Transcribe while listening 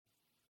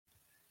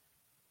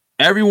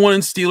Everyone in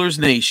Steelers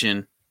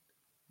Nation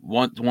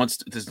wants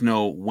to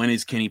know, when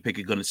is Kenny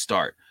Pickett going to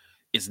start?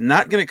 It's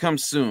not going to come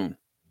soon,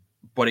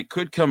 but it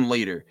could come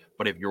later.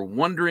 But if you're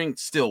wondering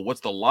still, what's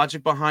the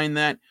logic behind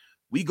that?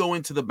 We go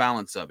into the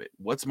balance of it.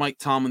 What's Mike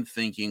Tomlin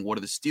thinking? What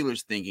are the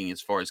Steelers thinking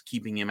as far as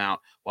keeping him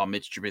out while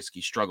Mitch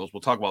Trubisky struggles? We'll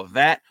talk about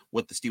that,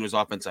 what the Steelers'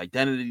 offense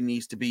identity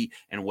needs to be,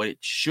 and what it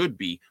should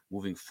be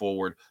moving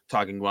forward,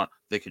 talking about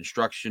the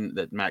construction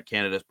that Matt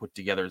Canada has put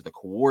together as the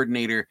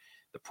coordinator,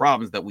 the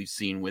problems that we've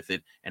seen with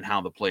it, and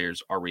how the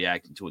players are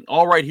reacting to it.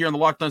 All right, here on the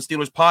Locked On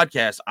Steelers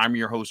podcast, I'm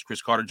your host,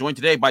 Chris Carter, joined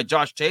today by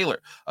Josh Taylor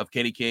of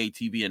KDKA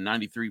TV and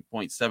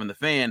 93.7 The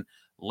Fan.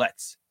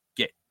 Let's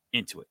get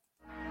into it.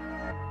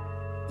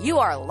 You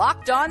are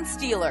Locked On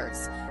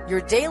Steelers,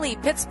 your daily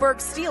Pittsburgh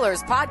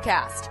Steelers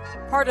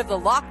podcast, part of the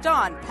Locked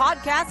On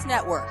Podcast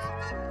Network,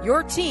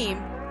 your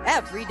team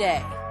every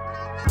day.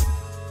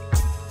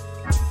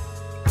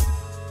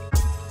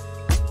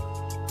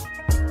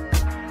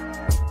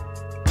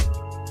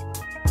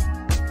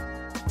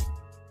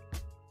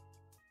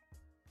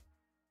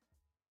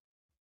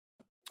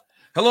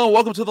 Hello,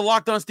 welcome to the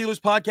Locked On Steelers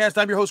podcast.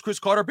 I'm your host, Chris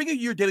Carter, bringing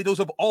you your daily dose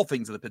of all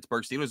things of the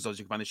Pittsburgh Steelers. So you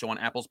can find the show on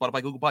Apple,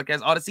 Spotify, Google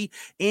Podcasts, Odyssey,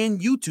 and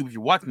YouTube. If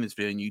you're watching this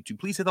video on YouTube,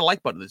 please hit the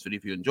like button of this video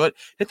if you enjoyed it.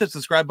 Hit the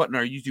subscribe button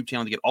on our YouTube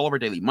channel to get all of our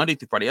daily Monday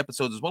through Friday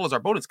episodes, as well as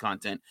our bonus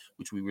content,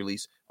 which we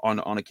release on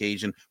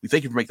occasion. We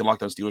thank you for making the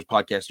Locked On Steelers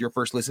podcast your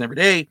first listen every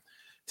day.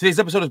 Today's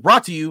episode is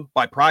brought to you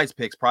by Prize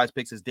Picks. Prize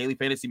Picks is daily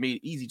fantasy made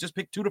easy. Just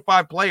pick 2 to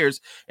 5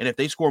 players, and if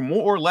they score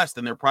more or less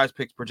than their Prize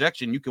Picks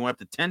projection, you can win up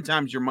to 10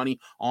 times your money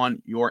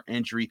on your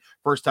entry.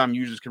 First-time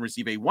users can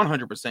receive a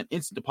 100%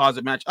 instant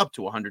deposit match up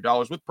to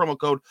 $100 with promo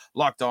code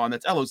Locked On.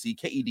 That's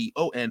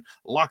LOCKEDON,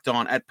 Locked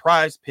On at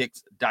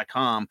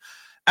PrizePicks.com.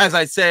 As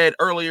I said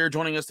earlier,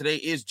 joining us today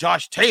is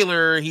Josh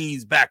Taylor.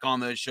 He's back on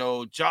the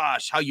show.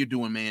 Josh, how you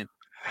doing, man?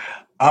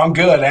 I'm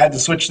good. I had to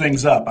switch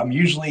things up. I'm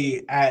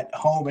usually at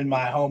home in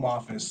my home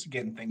office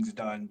getting things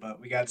done, but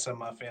we got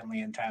some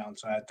family in town,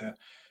 so I had to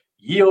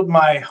yield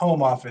my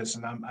home office,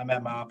 and I'm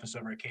at my office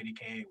over at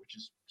KDKA, which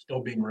is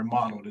still being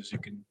remodeled, as you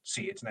can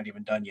see. It's not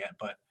even done yet,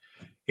 but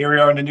here we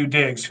are in the new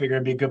digs. Figure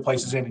it'd be good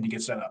places in and to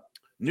get set up.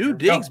 New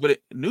digs, but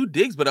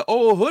an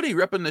old hoodie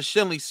repping the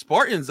Shenley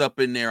Spartans up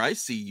in there. I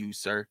see you,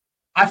 sir.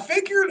 I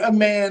figured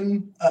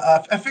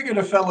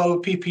a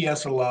fellow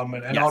PPS alum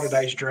and Yes.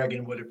 Alderdice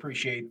Dragon would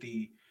appreciate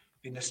the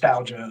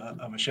nostalgia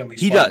of a Shenley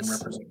Spartan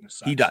representing the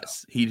side. He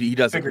does. He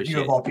does. Figured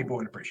you of all people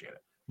would appreciate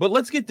it. But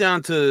let's get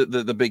down to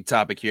the big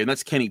topic here, and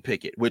that's Kenny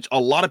Pickett, which a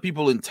lot of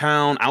people in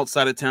town,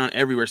 outside of town,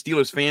 everywhere,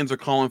 Steelers fans are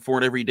calling for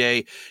it every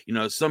day. You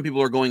know, some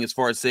people are going as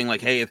far as saying, like,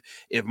 hey,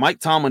 if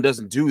Mike Tomlin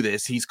doesn't do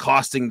this, he's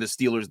costing the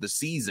Steelers the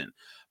season.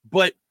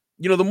 But,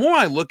 you know, the more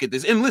I look at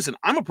this, and listen,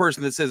 I'm a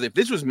person that says if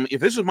this was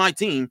my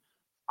team,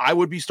 I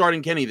would be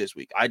starting Kenny this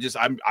week.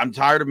 I'm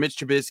tired of Mitch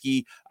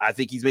Trubisky. I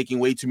think he's making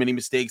way too many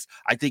mistakes.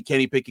 I think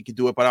Kenny Pickett could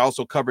do it, but I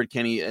also covered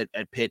Kenny at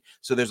Pitt,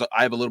 so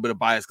I have a little bit of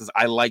bias because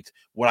I liked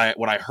what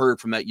I heard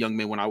from that young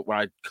man when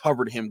I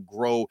covered him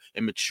grow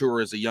and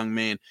mature as a young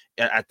man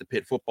at the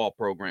Pitt football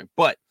program.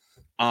 But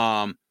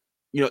you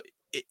know,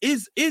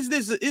 is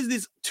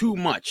this too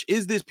much?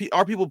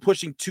 Are people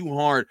pushing too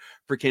hard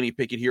for Kenny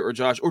Pickett here, or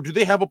Josh, or do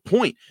they have a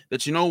point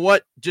that, you know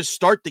what, just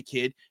start the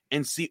kid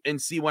and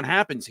see what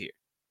happens here?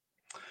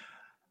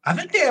 I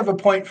think they have a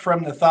point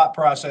from the thought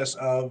process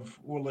of,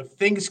 well, if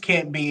things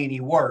can't be any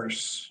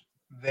worse,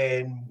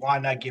 then why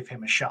not give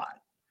him a shot?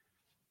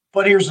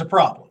 But here's the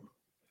problem.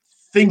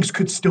 Things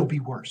could still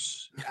be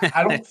worse.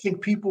 I don't think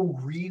people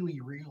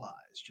really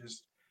realize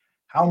just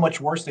how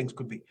much worse things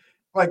could be.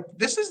 Like,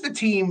 this is the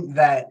team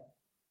that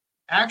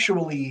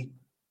actually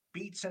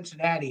beat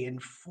Cincinnati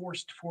and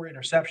forced 4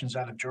 interceptions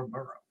out of Joe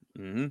Burrow.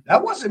 Mm-hmm.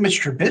 That wasn't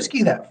Mitch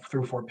Trubisky that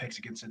threw 4 picks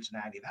against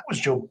Cincinnati. That was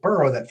Joe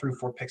Burrow that threw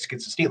 4 picks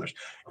against the Steelers.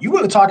 You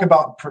want to talk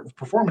about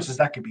performances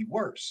that could be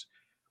worse.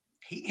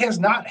 He has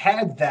not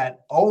had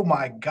that, oh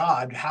my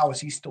God, how is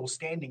he still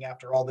standing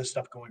after all this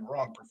stuff going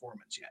wrong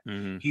performance yet.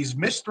 Mm-hmm. He's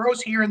missed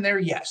throws here and there.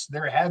 Yes,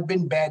 there have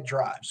been bad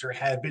drives. There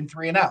have been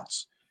 3 and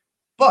outs.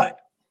 But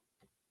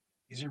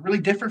is it really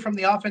different from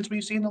the offense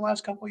we've seen the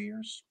last couple of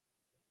years?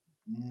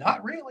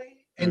 Not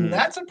really. And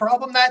that's a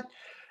problem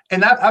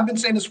I've been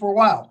saying this for a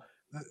while.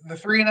 The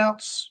 3 and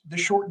outs, the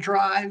short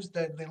drives,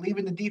 the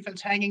leaving the defense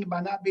hanging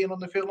by not being on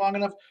the field long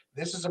enough.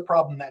 This is a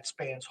problem that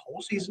spans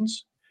whole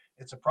seasons.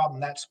 It's a problem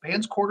that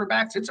spans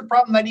quarterbacks. It's a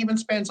problem that even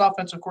spans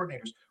offensive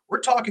coordinators.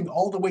 We're talking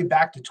all the way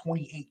back to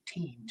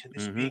 2018 to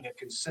this being a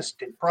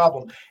consistent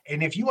problem.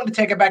 And if you want to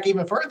take it back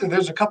even further,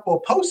 there's a couple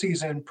of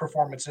postseason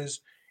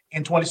performances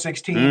in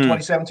 2016,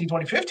 2017,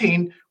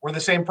 2015, where the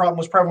same problem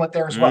was prevalent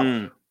there as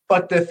well.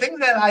 But the thing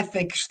that I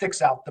think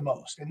sticks out the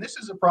most, and this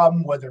is a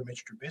problem whether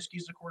Mitch Trubisky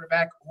is the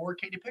quarterback or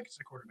Kenny Pickett's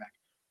the quarterback,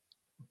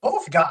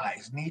 both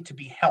guys need to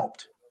be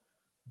helped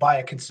by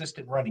a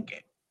consistent running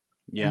game.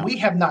 Yeah. And we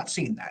have not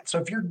seen that. So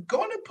if you're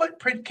going to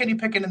put Kenny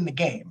Pickett in the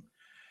game,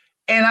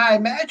 and I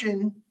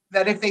imagine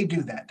that if they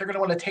do that, they're going to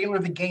want to tailor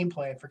the game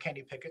plan for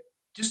Kenny Pickett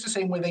just the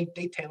same way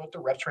they tailored the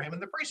reps for him in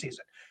the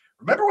preseason.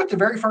 Remember what the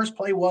very first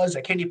play was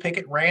that Kenny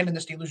Pickett ran in the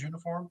Steelers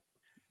uniform?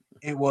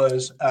 It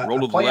was roll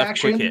a to the play left,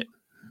 action, quick hit.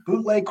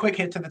 bootleg, quick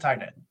hit to the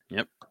tight end.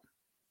 Yep.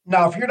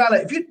 Now,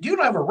 if you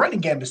don't have a running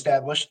game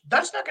established,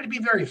 that's not going to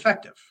be very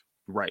effective.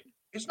 Right.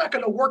 It's not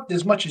going to work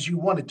as much as you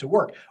want it to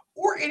work.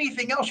 Or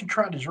anything else you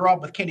try to draw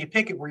up with Kenny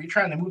Pickett, where you're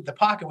trying to move the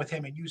pocket with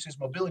him and use his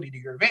mobility to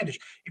your advantage.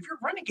 If your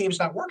running game is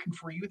not working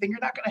for you, then you're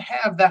not going to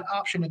have that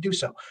option to do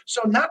so.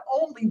 So not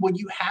only will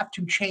you have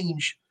to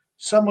change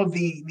some of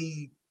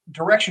the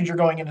directions you're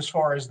going in as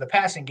far as the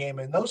passing game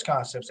and those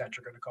concepts that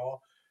you're going to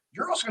call,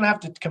 you're also going to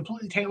have to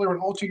completely tailor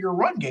and alter your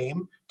run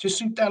game to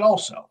suit that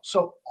also.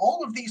 So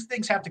all of these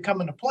things have to come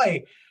into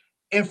play.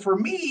 And for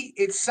me,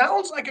 it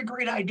sounds like a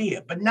great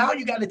idea, but now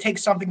you got to take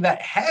something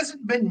that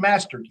hasn't been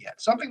mastered yet,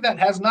 something that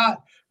has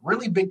not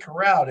really been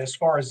corralled as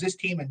far as this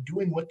team and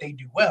doing what they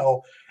do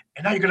well.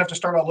 And now you're going to have to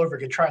start all over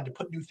again, trying to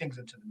put new things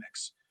into the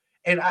mix.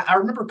 And I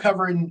remember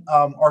covering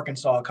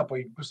Arkansas a couple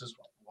of years, this is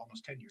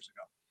almost 10 years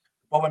ago.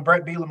 Well, when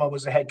Brett Bielema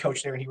was the head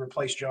coach there and he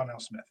replaced John L.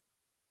 Smith.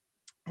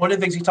 One of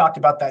the things he talked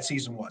about that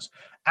season was,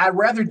 I'd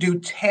rather do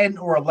 10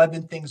 or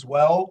 11 things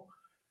well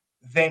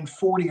than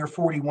 40 or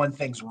 41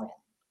 things wrong.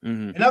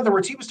 Mm-hmm. In other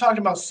words, he was talking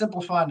about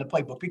simplifying the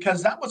playbook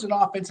because that was an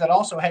offense that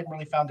also hadn't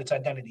really found its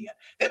identity yet.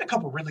 They had a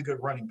couple of really good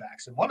running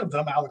backs, and one of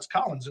them, Alex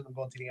Collins, ended up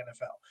going to the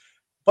NFL.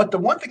 But the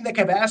one thing they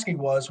kept asking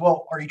was,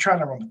 well, are you trying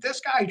to run with this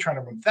guy? Are you trying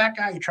to run with that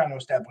guy? Are you trying to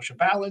establish a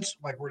balance?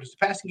 Like, where does the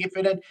passing game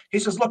fit in? He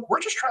says, look,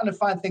 we're just trying to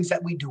find things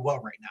that we do well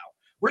right now.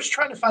 We're just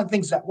trying to find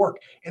things that work.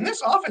 And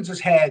this offense has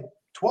had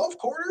 12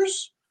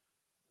 quarters.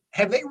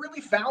 Have they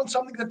really found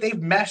something that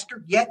they've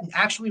mastered yet and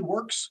actually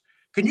works?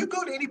 Can you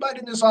go to anybody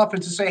in this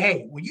offense and say,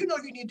 hey, well, you know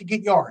you need to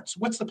get yards.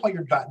 What's the play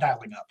you're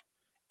dialing up?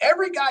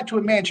 Every guy to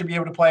a man should be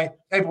able to play.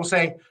 They will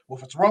say, well,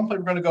 if it's a run play,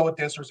 we're going to go with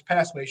this, or it's a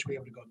pass play, you should be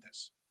able to go with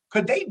this.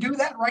 Could they do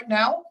that right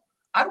now?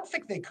 I don't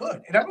think they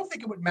could. And I don't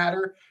think it would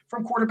matter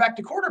from quarterback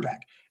to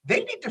quarterback. They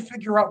need to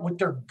figure out what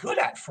they're good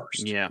at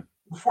first. Yeah.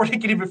 Before they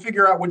can even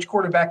figure out which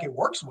quarterback it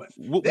works with.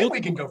 Then we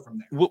can go from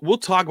there. We'll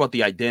talk about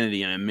the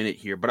identity in a minute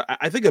here, but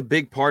I think a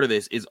big part of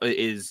this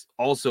is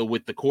also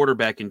with the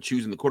quarterback and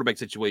choosing the quarterback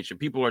situation.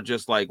 People are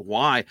just like,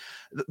 why?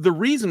 The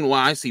reason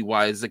why I see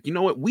why is like, you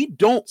know what? We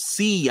don't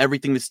see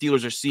everything the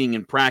Steelers are seeing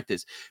in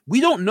practice. We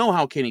don't know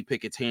how Kenny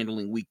Pickett's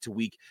handling week to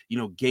week,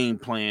 game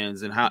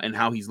plans and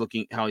how he's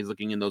looking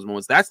in those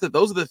moments.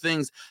 Those are the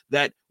things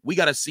that we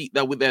got to see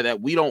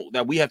that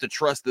we have to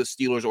trust the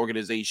Steelers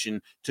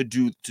organization to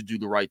do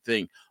the right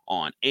thing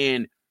on.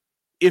 And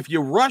if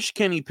you rush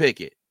Kenny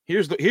Pickett,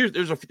 there's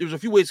a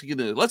few ways to get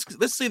into it.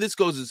 Let's say this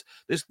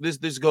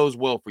goes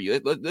well for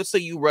you. Let's say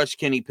you rush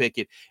Kenny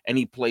Pickett and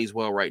he plays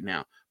well right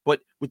now.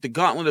 But with the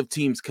gauntlet of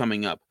teams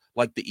coming up,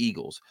 like the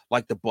Eagles,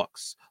 like the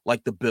Bucks,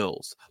 like the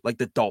Bills, like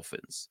the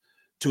Dolphins,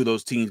 two of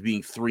those teams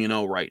being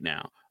 3-0 right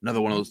now,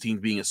 another one of those teams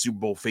being a Super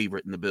Bowl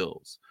favorite in the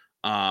Bills.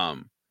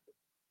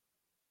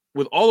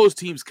 With all those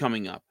teams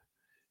coming up,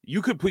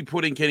 you could be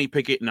putting Kenny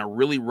Pickett in a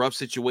really rough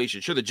situation.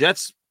 Sure, the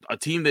Jets, a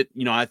team that,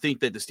 I think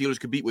that the Steelers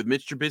could beat with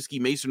Mitch Trubisky,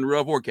 Mason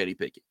Rudolph, or Kenny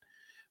Pickett.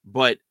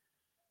 But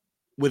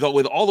with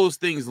all those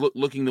things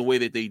looking the way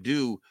that they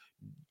do,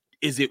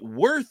 is it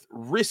worth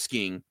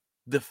risking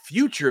the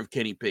future of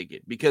Kenny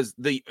Pickett? Because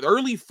the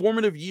early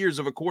formative years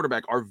of a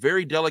quarterback are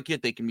very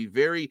delicate. They can be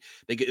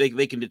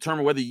they can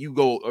determine whether you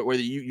go or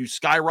whether you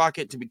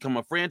skyrocket to become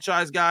a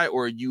franchise guy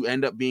or you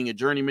end up being a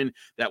journeyman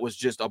that was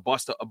just a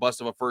bust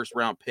of a first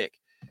round pick.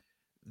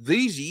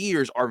 These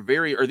years are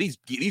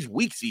these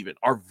weeks even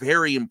are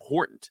very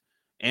important.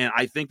 And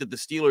I think that the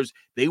Steelers,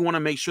 they want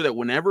to make sure that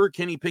whenever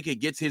Kenny Pickett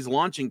gets his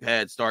launching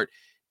pad start,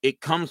 it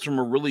comes from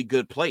a really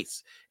good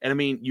place. And I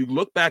mean, you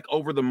look back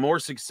over the more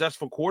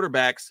successful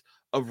quarterbacks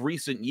of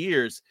recent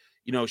years,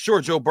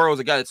 sure, Joe Burrow is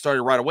a guy that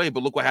started right away,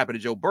 but look what happened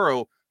to Joe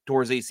Burrow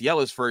towards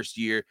ACL his first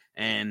year.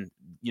 And,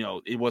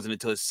 it wasn't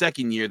until his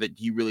second year that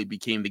he really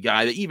became the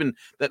guy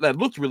that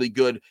looked really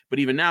good. But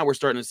even now we're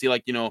starting to see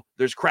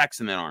there's cracks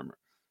in that armor.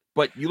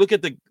 But you look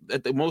at the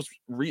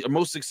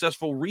most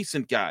successful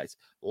recent guys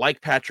like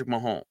Patrick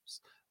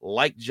Mahomes,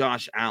 like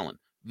Josh Allen,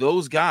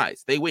 those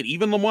guys, they wait.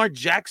 Even Lamar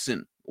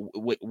Jackson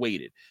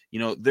waited.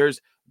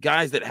 There's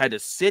guys that had to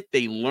sit,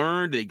 they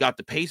learned, they got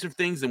the pace of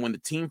things, and when the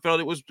team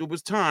felt it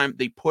was time,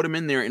 they put them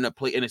in there in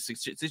a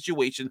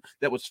situation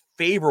that was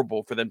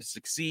favorable for them to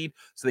succeed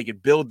so they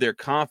could build their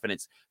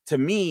confidence. To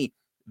me,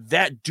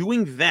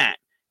 doing that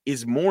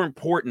is more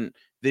important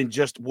than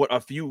just what a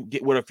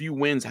few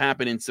wins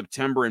happen in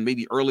September and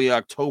maybe early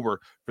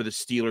October for the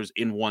Steelers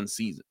in one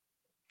season.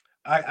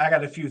 I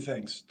got a few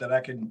things that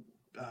I can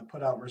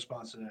put out in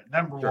response to that.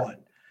 Number Sure. one,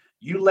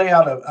 you lay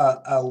out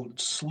a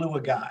slew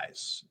of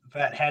guys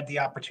that had the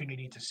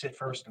opportunity to sit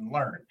first and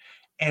learn.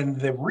 And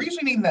the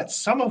reasoning that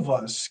some of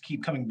us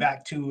keep coming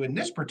back to in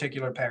this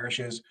particular parish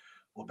is,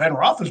 well, Ben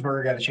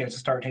Roethlisberger got a chance to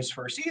start his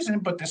first season,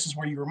 but this is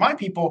where you remind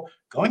people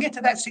going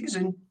into that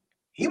season,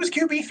 he was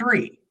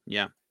QB3.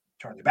 Yeah.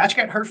 Charlie Batch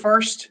got hurt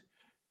first.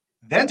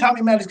 Then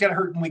Tommy Maddox got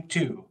hurt in week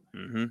 2.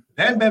 Mm-hmm.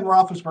 Then Ben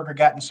Roethlisberger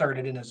got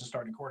inserted in as a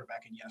starting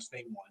quarterback. And yes,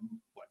 they won,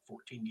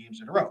 14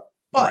 games in a row.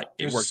 But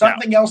there's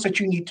something else that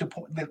you need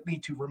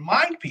to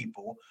remind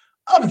people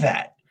of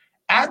that.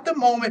 at the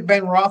moment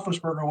Ben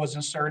Roethlisberger was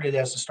inserted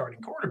as the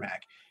starting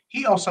quarterback,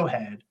 he also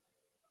had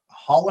a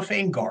Hall of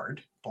Fame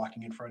guard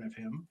blocking in front of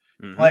him,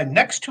 playing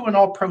next to an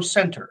all-pro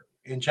center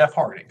in Jeff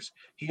Hardings.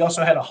 He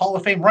also had a Hall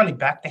of Fame running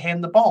back to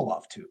hand the ball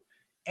off to.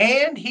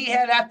 And he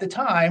had, at the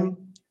time,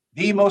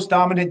 the most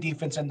dominant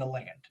defense in the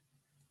land,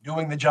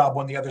 doing the job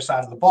on the other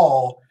side of the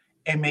ball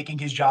and making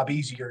his job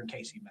easier in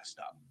case he messed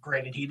up.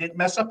 Granted, he didn't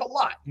mess up a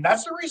lot. And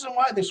that's the reason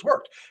why this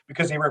worked,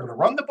 because they were able to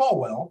run the ball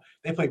well.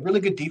 They played really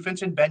good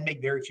defense, and Ben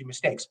made very few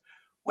mistakes,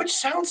 which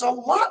sounds a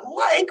lot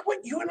like what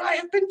you and I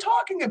have been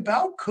talking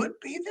about could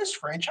be this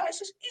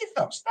franchise's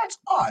ethos. That's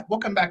odd. We'll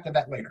come back to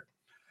that later.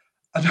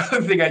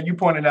 Another thing that you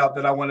pointed out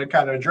that I want to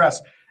kind of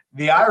address,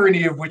 the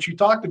irony of which you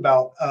talked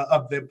about,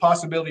 of the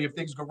possibility if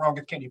things go wrong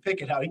with Kenny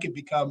Pickett, how he could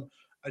become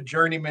a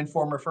journeyman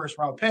former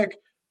first-round pick.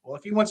 Well,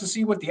 if he wants to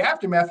see what the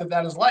aftermath of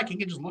that is like, he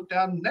can just look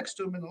down next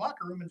to him in the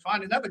locker room and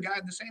find another guy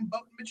in the same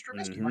boat, Mitch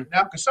Trubisky, right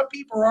now, because some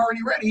people are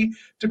already ready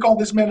to call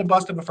this man a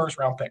bust of a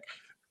first-round pick.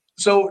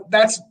 So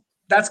that's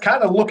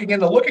kind of looking in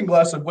the looking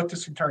glass of what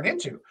this can turn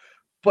into.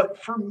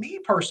 But for me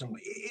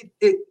personally,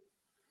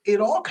 it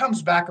all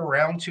comes back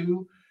around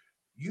to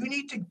you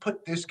need to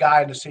put this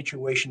guy in a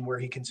situation where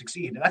he can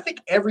succeed. And I think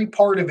every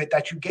part of it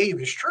that you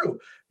gave is true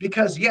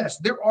because, yes,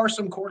 there are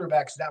some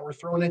quarterbacks that were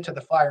thrown into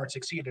the fire and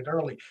succeeded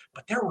early,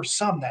 but there were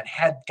some that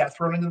got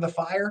thrown into the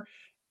fire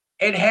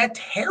and had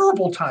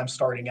terrible times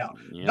starting out.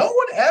 Yep. No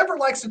one ever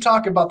likes to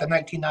talk about the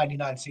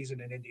 1999 season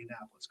in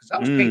Indianapolis because that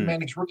was Peyton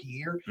Manning's rookie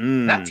year.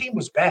 That team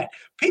was bad.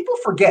 People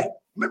forget.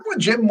 Remember when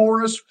Jim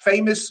Mora's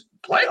famous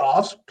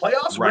playoffs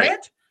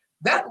rant?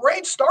 That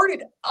rant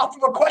started off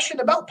of a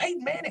question about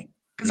Peyton Manning.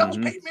 Because that was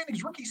Peyton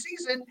Manning's rookie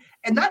season,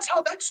 and that's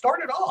how that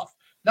started off.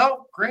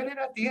 Now, granted,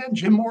 at the end,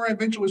 Jim Mora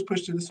eventually was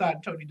pushed to the side,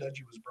 and Tony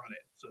Dungy was brought in.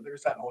 So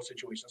there's that whole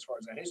situation as far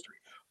as that history.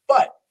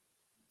 But,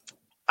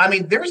 I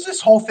mean, there's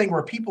this whole thing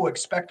where people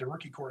expect a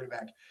rookie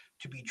quarterback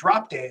to be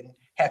dropped in,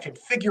 have him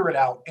figure it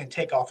out, and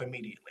take off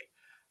immediately.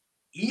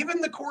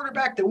 Even the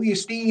quarterback that we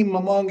esteem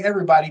among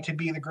everybody to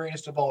be the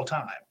greatest of all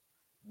time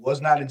was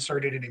not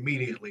inserted in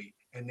immediately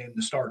and named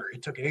the starter.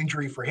 It took an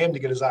injury for him to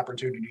get his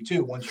opportunity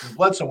too. Once Drew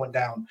Bledsoe went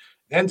down,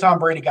 then Tom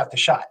Brady got the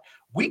shot.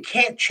 We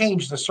can't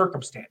change the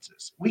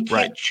circumstances. We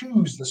can't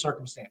choose the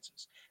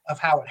circumstances of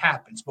how it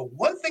happens. But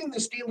one thing the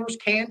Steelers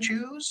can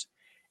choose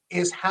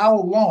is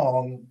how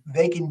long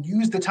they can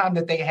use the time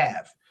that they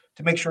have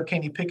to make sure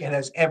Kenny Pickett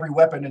has every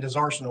weapon in his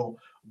arsenal,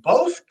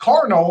 both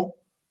carnal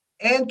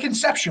and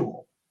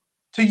conceptual,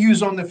 to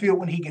use on the field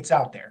when he gets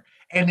out there.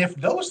 And if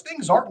those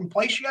things aren't in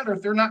place yet, or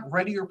if they're not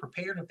ready or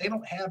prepared, if they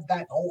don't have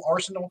that whole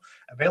arsenal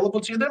available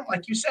to them,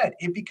 like you said,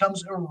 it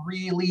becomes a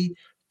really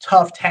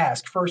tough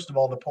task, first of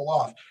all, to pull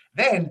off.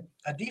 Then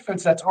a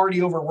defense that's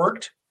already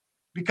overworked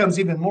becomes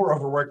even more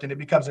overworked, and it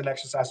becomes an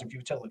exercise in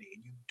futility.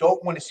 And you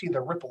don't want to see the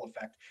ripple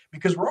effect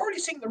because we're already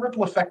seeing the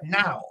ripple effect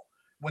now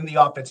when the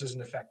offense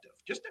isn't effective.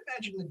 Just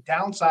imagine the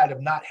downside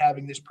of not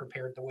having this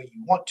prepared the way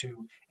you want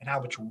to and how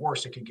much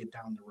worse it can get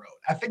down the road.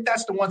 I think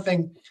that's the one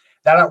thing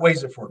that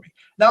outweighs it for me.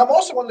 Now, I'm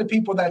also one of the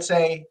people that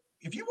say,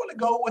 if you want to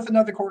go with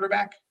another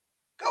quarterback,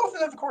 go with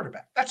another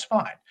quarterback. That's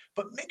fine.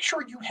 But make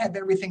sure you have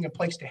everything in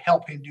place to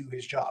help him do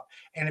his job.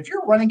 And if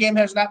your running game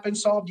has not been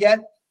solved yet,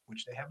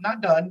 which they have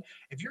not done,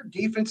 if your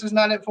defense is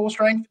not at full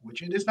strength,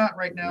 which it is not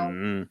right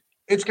now,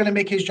 it's going to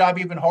make his job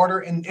even harder.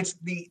 And it's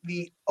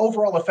the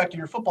overall effect of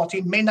your football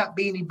team may not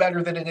be any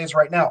better than it is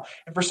right now.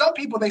 And for some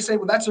people, they say,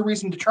 well, that's a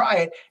reason to try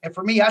it. And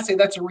for me, I say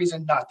that's a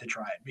reason not to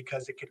try it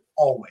because it could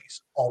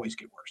always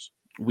get worse.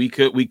 We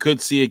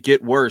could see it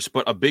get worse,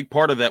 but a big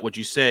part of that, what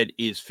you said,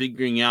 is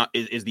figuring out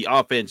is the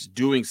offense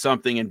doing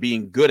something and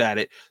being good at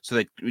it so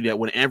that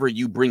whenever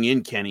you bring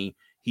in Kenny,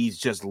 he's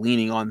just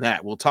leaning on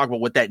that. We'll talk about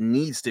what that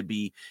needs to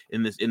be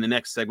in the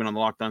next segment on the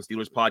Locked On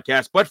Steelers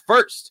podcast. But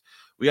first,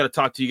 we got to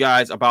talk to you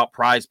guys about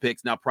Prize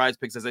Picks. Now, Prize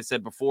Picks, as I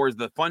said before, is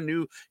the fun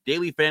new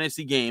daily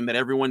fantasy game that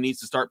everyone needs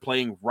to start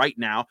playing right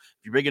now.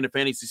 If you're big into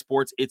fantasy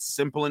sports, it's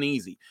simple and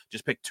easy.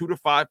 Just pick 2 to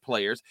 5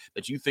 players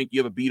that you think you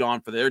have a beat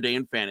on for their day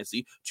in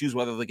fantasy. Choose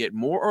whether they get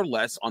more or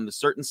less on the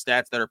certain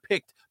stats that are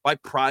picked by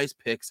Prize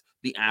Picks,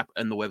 the app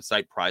and the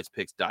website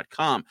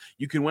prizepicks.com.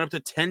 You can win up to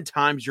 10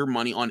 times your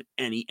money on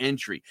any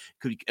entry.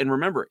 And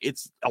remember,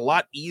 it's a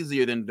lot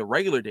easier than the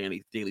regular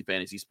daily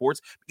fantasy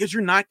sports because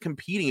you're not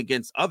competing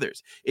against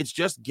others. It's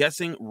just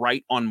guessing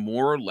right on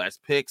more or less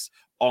picks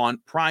on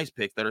Prize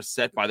Picks that are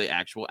set by the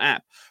actual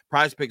app.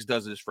 Prize Picks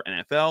does this for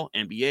NFL,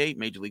 NBA,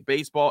 Major League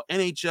Baseball,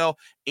 NHL,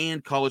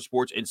 and college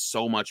sports, and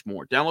so much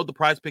more. Download the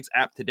Prize Picks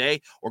app today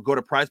or go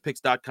to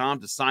prizepicks.com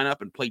to sign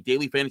up and play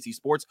daily fantasy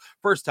sports.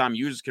 First-time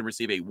users can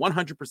receive a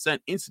 100%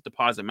 instant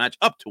deposit match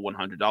up to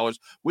 $100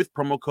 with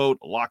promo code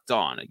Locked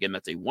On. Again,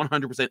 that's a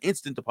 100%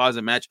 instant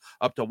deposit match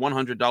up to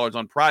 $100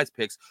 on Prize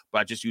Picks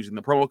by just using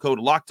the promo code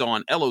Locked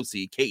On,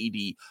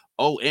 LOCKEDON.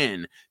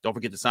 Don't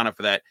forget to sign up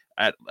for that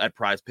at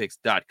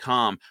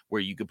prizepicks.com,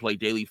 where you can play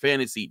daily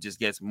fantasy, just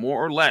guess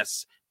more or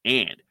less,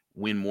 and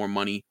win more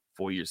money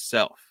for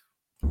yourself.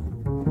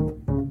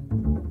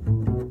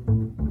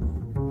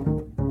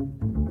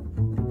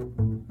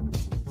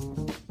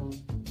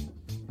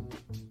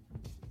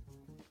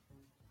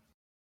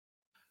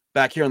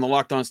 Back here on the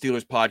Locked On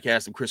Steelers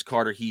podcast, I'm Chris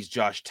Carter. He's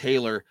Josh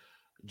Taylor.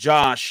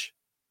 Josh,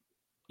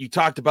 you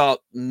talked about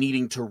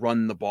needing to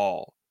run the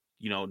ball,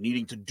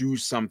 needing to do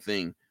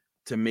something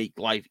to make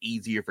life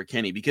easier for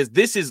Kenny, because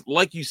this is,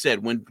 like you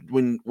said, when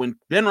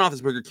Ben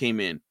Roethlisberger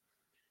came in,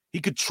 he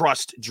could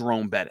trust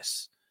Jerome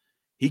Bettis.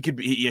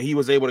 He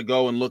was able to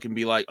go and look and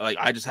be like,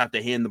 I just have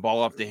to hand the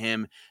ball off to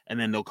him, and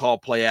then they'll call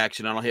play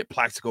action, and I'll hit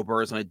Plaxico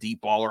Burress on a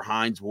deep ball, or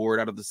Hines Ward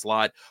out of the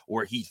slot,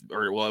 or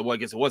I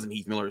guess it wasn't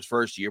Heath Miller his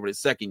first year, but his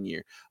second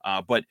year.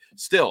 But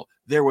still,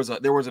 there was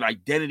an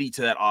identity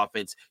to that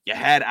offense. You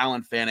had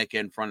Alan Faneca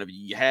in front of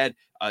you. You had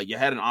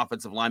an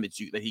offensive line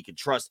that he could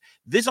trust.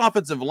 This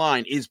offensive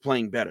line is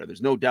playing better.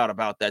 There's no doubt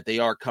about that. They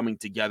are coming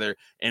together,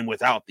 and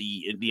without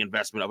the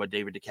investment of a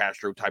David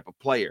DeCastro type of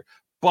player.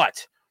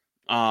 But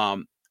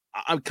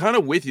I'm kind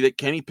of with you that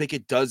Kenny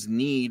Pickett does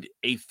need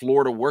a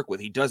floor to work with.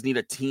 He does need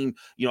a team,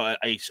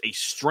 a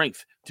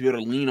strength to be able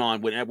to lean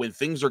on when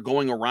things are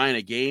going awry in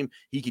a game.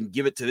 He can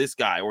give it to this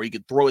guy, or he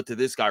could throw it to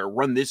this guy, or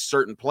run this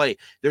certain play.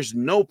 There's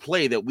no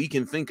play that we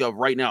can think of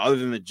right now, other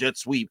than the jet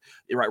sweep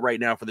right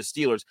now for the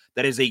Steelers,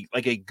 that is a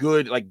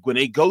good, when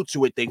they go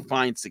to it, they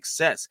find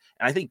success.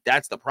 And I think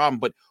that's the problem.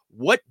 But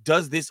what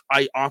does this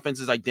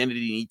offense's identity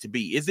need to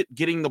be? Is it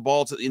getting the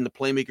ball in the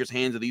playmakers'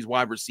 hands of these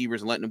wide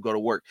receivers and letting them go to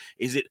work?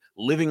 Is it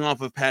living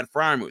off of Pat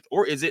Freiermuth,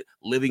 or is it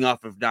living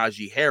off of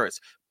Najee Harris?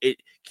 It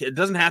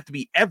doesn't have to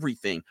be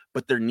everything,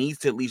 but there needs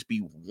to at least be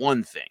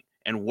one thing.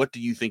 And what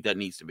do you think that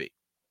needs to be?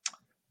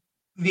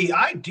 The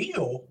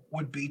ideal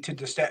would be to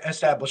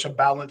establish a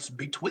balance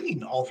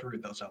between all three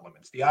of those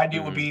elements. The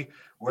ideal would be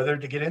whether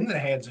to get in the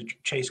hands of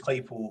Chase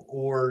Claypool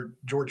or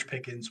George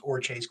Pickens or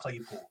Chase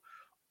Claypool,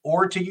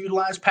 or to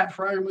utilize Pat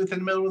Freiermuth in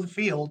the middle of the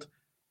field,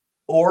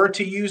 or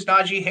to use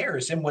Najee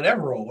Harris in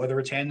whatever role, whether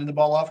it's handing the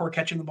ball off or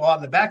catching the ball out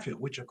in the backfield,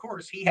 which, of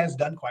course, he has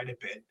done quite a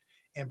bit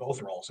in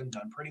both roles and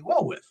done pretty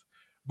well with.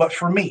 But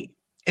for me,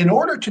 in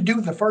order to do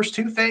the first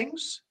two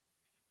things,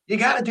 you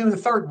got to do the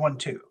third one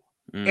too.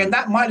 And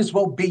that might as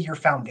well be your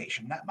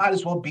foundation. That might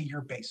as well be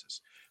your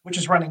basis, which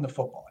is running the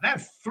football. And I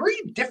have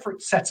three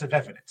different sets of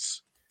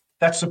evidence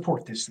that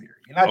support this theory.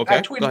 And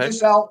I tweeted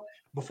this out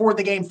before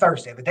the game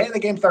Thursday, the day of the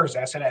game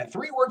Thursday. I said I had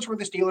three words for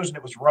the Steelers, and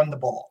it was run the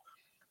ball.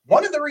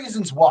 One of the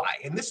reasons why,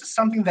 and this is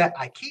something that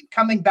I keep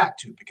coming back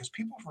to, because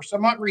people, for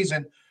some odd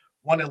reason,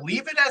 want to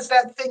leave it as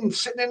that thing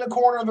sitting in the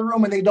corner of the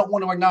room and they don't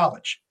want to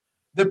acknowledge.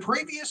 The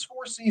previous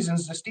 4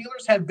 seasons, the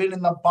Steelers have been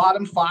in the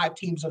bottom 5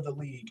 teams of the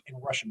league in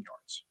rushing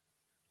yards.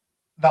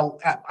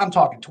 I'm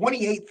talking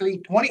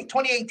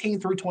 2018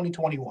 through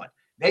 2021.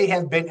 They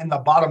have been in the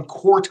bottom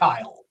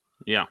quartile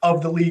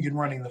of the league in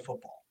running the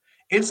football.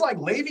 It's like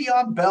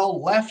Le'Veon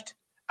Bell left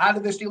out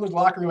of the Steelers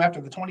locker room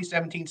after the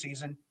 2017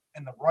 season,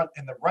 and the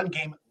run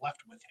game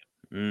left with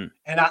him.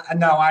 And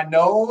I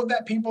know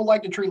that people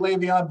like to treat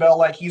Le'Veon Bell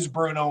like he's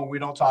Bruno, and we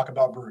don't talk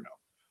about Bruno.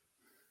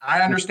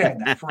 I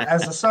understand that.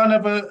 As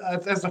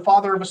the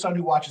father of a son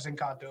who watches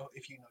Encanto,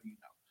 if you know, you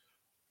know.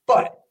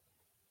 But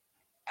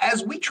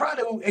as we try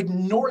to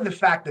ignore the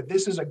fact that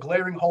this is a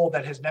glaring hole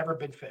that has never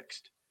been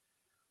fixed,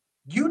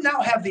 you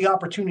now have the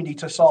opportunity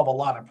to solve a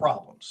lot of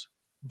problems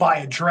by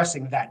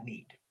addressing that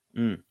need.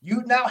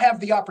 You now have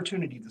the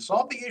opportunity to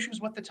solve the issues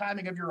with the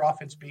timing of your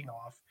offense being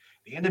off,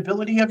 the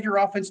inability of your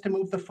offense to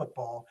move the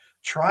football,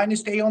 trying to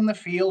stay on the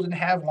field and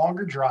have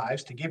longer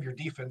drives to give your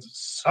defense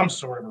some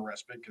sort of a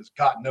respite, because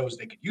God knows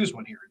they could use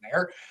one here and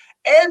there.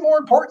 And more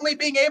importantly,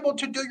 being able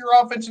to do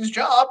your offense's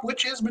job,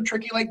 which is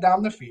matriculate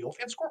down the field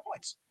and score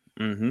points.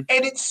 And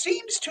it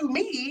seems to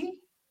me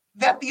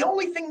that the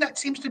only thing that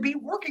seems to be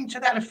working to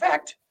that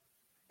effect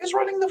is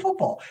running the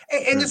football.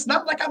 And it's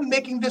not like I'm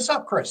making this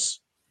up, Chris.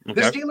 The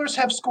Steelers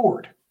have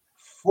scored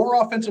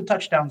 4 offensive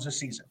touchdowns this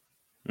season.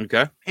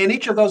 In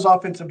each of those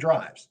offensive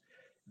drives,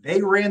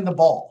 they ran the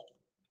ball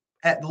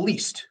at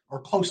least or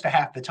close to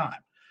half the time.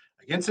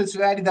 Against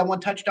Cincinnati, that one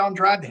touchdown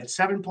drive, they had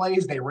 7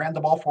 plays. They ran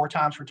the ball 4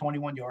 times for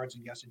 21 yards,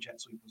 and yes, a jet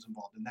sweep was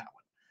involved in that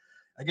one.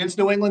 Against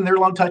New England, their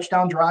long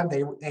touchdown drive,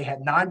 they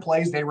had 9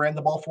 plays. They ran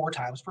the ball 4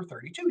 times for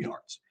 32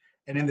 yards.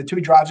 And in the 2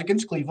 drives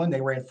against Cleveland,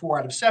 they ran 4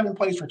 out of 7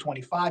 plays for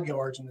 25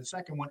 yards. And the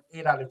second one,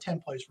 8 out of 10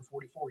 plays for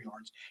 44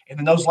 yards. And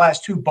in those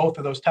last 2, both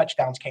of those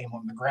touchdowns came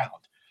on the ground.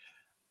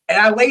 And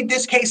I laid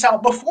this case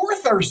out before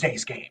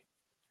Thursday's game.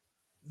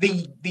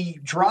 The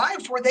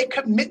drives where they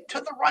commit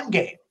to the run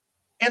game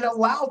and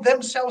allow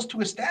themselves to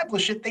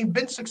establish it, they've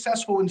been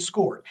successful and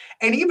scored.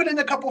 And even in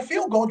a couple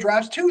field goal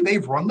drives too,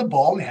 they've run the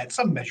ball and had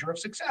some measure of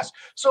success.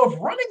 So if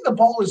running the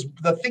ball is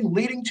the thing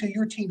leading to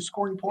your team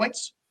scoring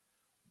points,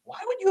 why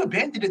would you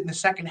abandon it in the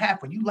second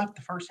half when you left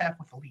the first half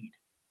with a lead?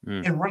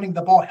 And running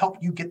the ball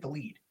helped you get the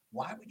lead?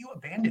 Why would you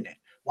abandon it?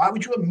 Why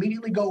would you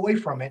immediately go away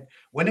from it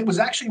when it was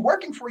actually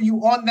working for you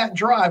on that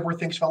drive where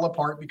things fell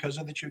apart because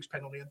of the Chooks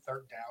penalty and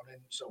 3rd down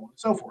and so on and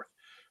so forth?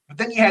 But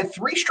then you had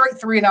 3 straight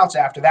 3-and-outs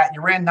after that, and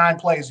you ran 9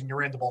 plays, and you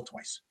ran the ball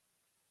twice.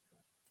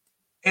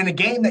 In a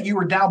game that you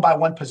were down by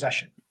 1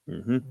 possession.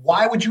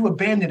 Why would you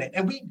abandon it?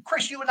 And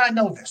Chris, you and I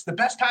know this. The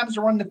best times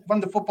to run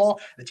the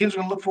football, the teams are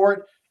going to look for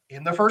it,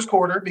 in the first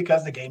quarter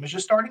because the game is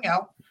just starting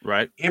out.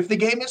 Right. If the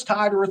game is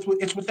tied or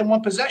it's within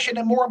one possession,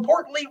 and more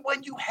importantly,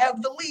 when you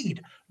have the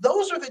lead,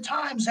 those are the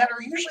times that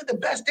are usually the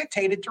best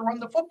dictated to run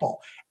the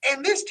football.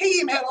 And this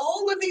team had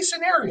all of these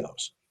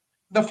scenarios.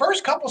 The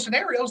first couple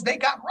scenarios they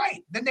got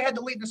right. Then they had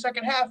to lead in the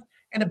second half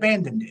and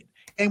abandoned it.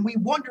 And we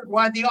wondered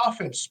why the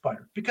offense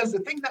sputtered, because the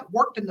thing that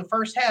worked in the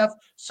first half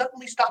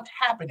suddenly stopped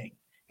happening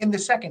in the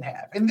second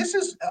half. And this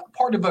is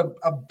part of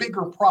a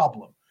bigger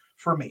problem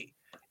for me.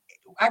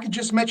 I could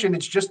just mention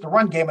it's just the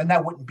run game, and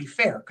that wouldn't be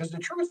fair, because the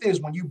truth is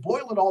when you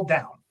boil it all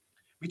down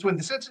between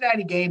the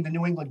Cincinnati game, the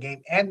New England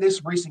game, and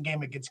this recent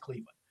game against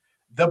Cleveland,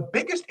 the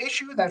biggest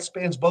issue that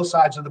spans both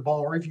sides of the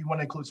ball, or if you want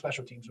to include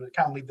special teams, but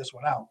kind of leave this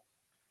one out,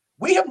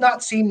 we have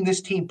not seen this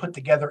team put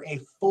together a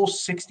full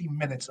 60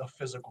 minutes of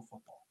physical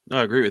football.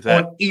 I agree with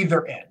that. On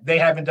either end. They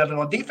haven't done it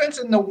on defense.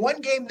 In the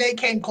one game they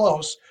came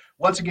close,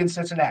 once against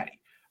Cincinnati.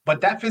 But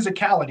that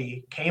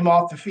physicality came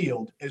off the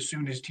field as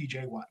soon as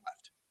TJ Watt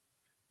left,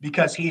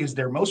 because he is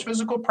their most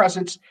physical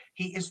presence.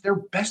 He is their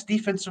best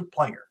defensive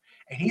player.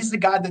 And he's the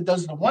guy that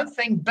does the one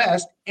thing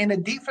best in a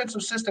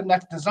defensive system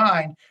that's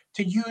designed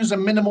to use a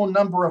minimal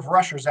number of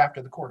rushers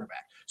after the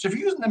quarterback. So if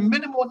you're using a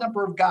minimal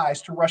number of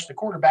guys to rush the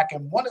quarterback,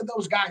 and one of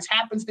those guys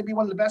happens to be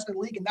one of the best in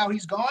the league, and now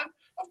he's gone,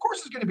 of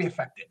course it's going to be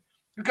affected,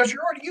 because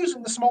you're already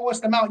using the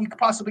smallest amount you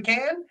possibly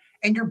can,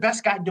 and your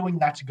best guy doing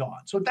that's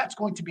gone. So that's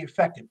going to be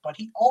affected. But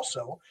he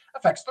also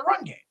affects the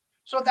run game.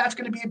 So that's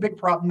going to be a big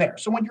problem there.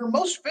 So when your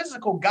most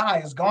physical guy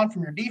is gone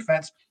from your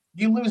defense,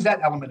 you lose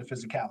that element of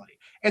physicality.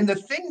 And the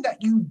thing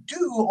that you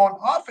do on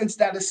offense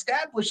that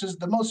establishes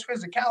the most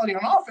physicality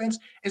on offense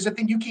is the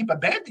thing you keep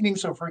abandoning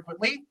so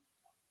frequently.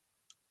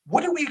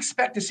 What do we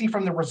expect to see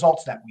from the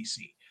results that we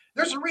see?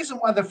 There's a reason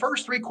why the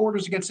first three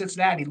quarters against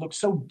Cincinnati look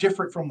so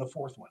different from the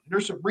fourth one.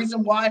 There's a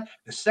reason why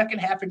the second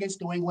half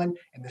against New England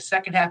and the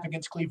second half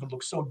against Cleveland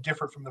look so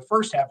different from the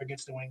first half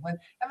against New England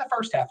and the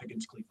first half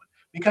against Cleveland.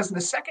 Because in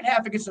the second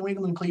half against New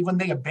England and Cleveland,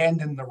 they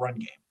abandoned the run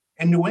game.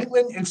 And New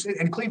England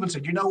and Cleveland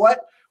said, you know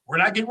what? We're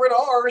not getting rid of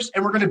ours,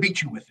 and we're going to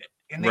beat you with it.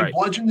 And they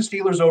bludgeoned the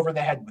Steelers over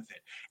the head with it.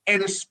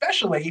 And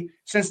especially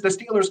since the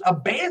Steelers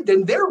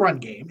abandoned their run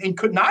game and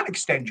could not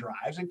extend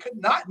drives and could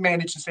not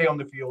manage to stay on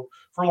the field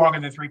for longer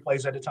than 3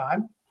 plays at a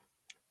time,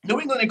 New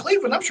England and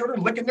Cleveland, I'm sure they're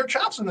licking their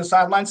chops on the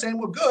sideline saying,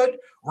 well, good,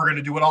 we're going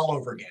to do it all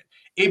over again.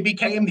 It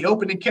became the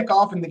opening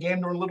kickoff in the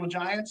game during Little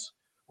Giants,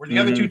 where the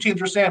other two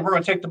teams were saying, we're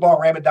going to take the ball,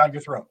 ram it down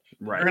your throat.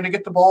 Right. We're going to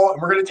get the ball,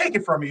 and we're going to take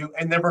it from you,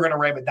 and then we're going to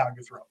ram it down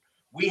your throat.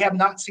 We have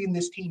not seen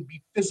this team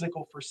be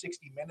physical for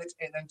 60 minutes,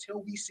 and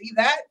until we see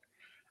that,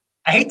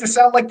 I hate to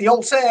sound like the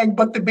old saying,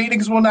 but the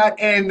beatings will not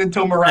end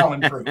until morale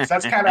improves.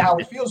 That's kind of how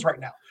it feels right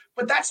now.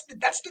 But that's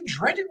the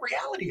dreaded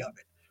reality of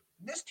it.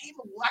 This team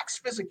lacks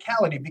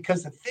physicality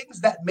because the things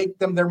that make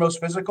them their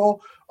most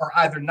physical are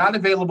either not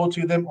available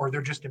to them or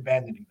they're just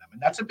abandoning them,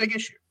 and that's a big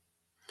issue.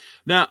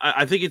 Now,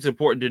 I think it's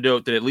important to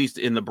note that at least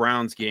in the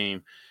Browns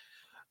game,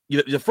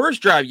 the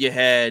first drive you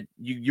had,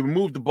 you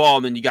moved the ball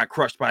and then you got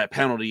crushed by a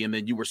penalty, and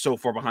then you were so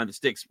far behind the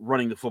sticks,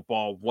 running the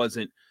football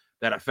wasn't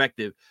that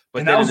effective.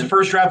 But that was the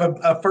first drive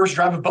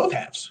of both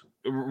halves.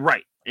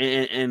 Right.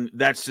 And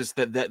that's just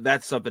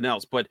that's something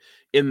else. But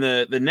in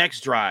the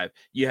next drive,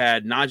 you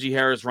had Najee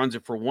Harris runs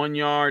it for 1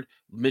 yard,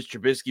 Mitch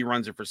Trubisky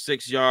runs it for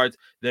 6 yards,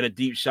 then a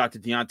deep shot to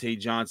Deontay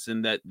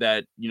Johnson that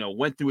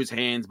went through his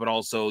hands, but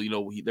also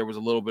there was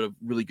a little bit of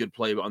really good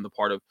play on the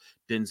part of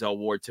Denzel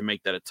Ward to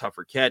make that a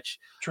tougher catch.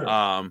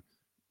 True.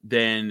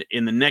 Then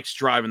in the next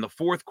drive in the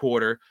fourth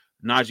quarter,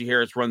 Najee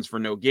Harris runs for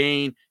no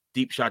gain,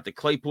 deep shot to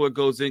Claypool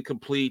goes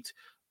incomplete.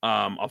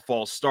 A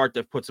false start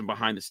that puts him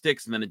behind the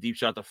sticks, and then a deep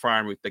shot to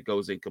Freiermuth that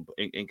goes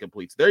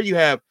incomplete. So there you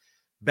have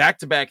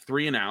back-to-back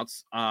 3 and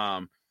outs.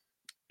 And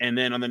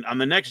then on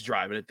the next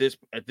drive, and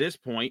at this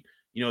point,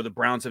 the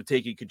Browns have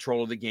taken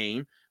control of the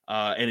game,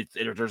 and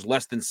there's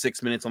less than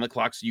 6 minutes on the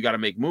clock, so you got to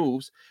make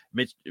moves.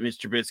 Mitch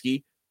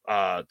Trubisky,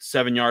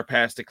 7-yard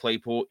pass to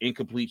Claypool,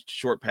 incomplete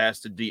short pass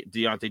to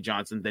Deontay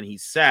Johnson. Then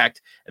he's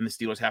sacked, and the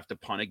Steelers have to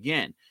punt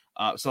again.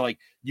 So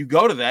you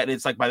go to that, and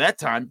it's like by that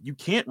time you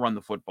can't run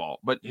the football.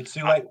 But it's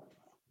too late.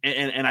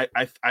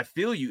 I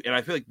feel you, and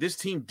I feel like this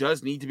team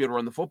does need to be able to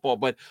run the football.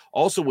 But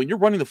also, when you're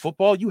running the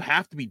football, you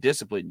have to be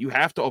disciplined. You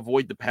have to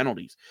avoid the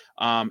penalties.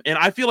 And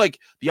I feel like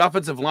the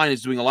offensive line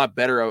is doing a lot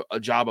better a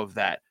job of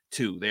that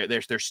too.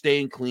 They're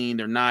staying clean.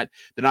 They're not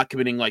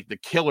committing like the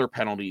killer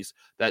penalties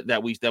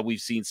that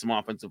we've seen some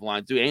offensive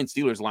lines do and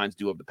Steelers lines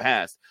do of the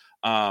past.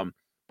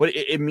 But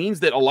it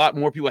means that a lot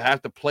more people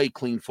have to play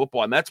clean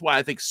football. And that's why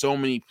I think so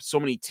many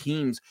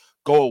teams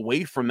go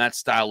away from that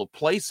style of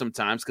play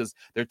sometimes, because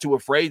they're too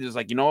afraid. It's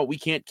like, you know what, we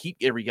can't keep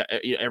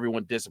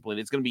everyone disciplined.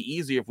 It's going to be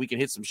easier if we can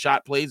hit some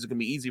shot plays. It's going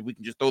to be easier if we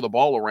can just throw the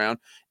ball around.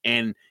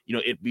 And,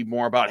 it'd be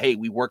more about, hey,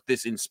 we worked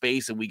this in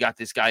space and we got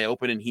this guy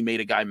open and he made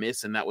a guy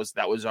miss. And that was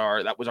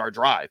our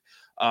drive.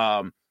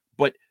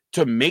 But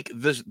to make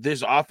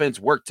this offense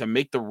work, to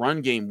make the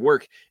run game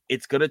work,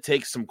 it's going to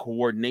take some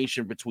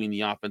coordination between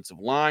the offensive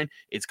line.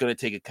 It's going to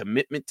take a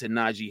commitment to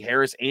Najee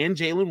Harris and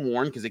Jaylen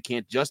Warren, because it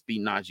can't just be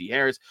Najee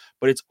Harris,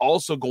 but it's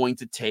also going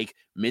to take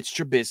Mitch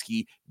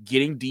Trubisky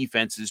getting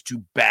defenses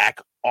to back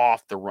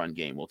off the run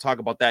game. We'll talk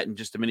about that in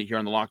just a minute here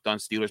on the Locked On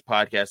Steelers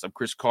podcast. I'm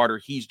Chris Carter.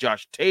 He's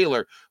Josh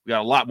Taylor. We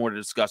got a lot more to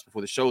discuss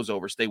before the show's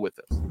over. Stay with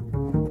us.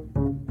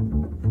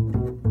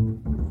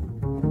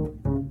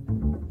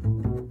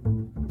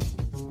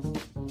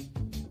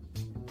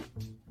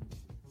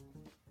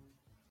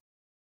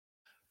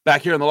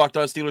 Back here on the Locked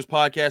On Steelers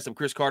podcast, I'm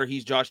Chris Carter.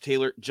 He's Josh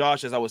Taylor.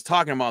 Josh, as I was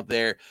talking about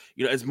there,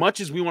 as much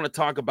as we want to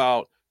talk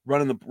about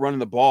running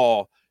the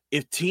ball,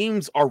 if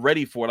teams are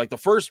ready for it, like the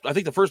first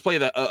play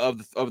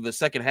of the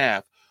second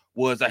half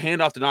was a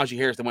handoff to Najee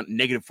Harris that went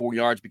 -4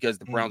 yards because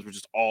the Browns were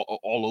just all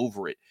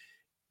over it.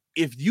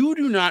 If you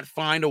do not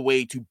find a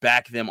way to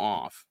back them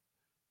off,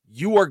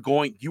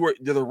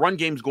 the run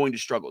game's going to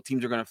struggle.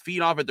 Teams are going to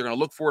feed off it. They're going to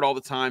look for it all the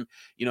time,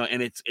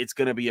 and it's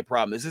going to be a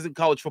problem. This isn't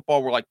college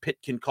football where like Pitt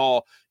can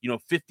call,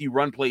 50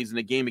 run plays in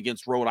a game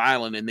against Rhode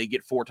Island and they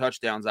get 4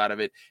 touchdowns out of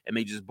it and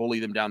they just bully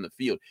them down the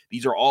field.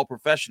 These are all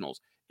professionals.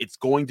 It's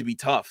going to be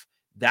tough.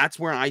 That's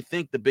where I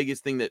think the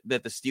biggest thing that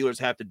the Steelers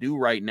have to do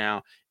right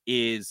now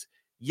is,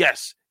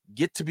 yes,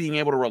 get to being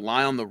able to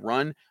rely on the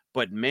run.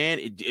 But man,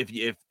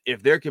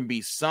 if there can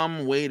be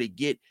some way to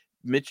get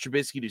Mitch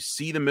Trubisky to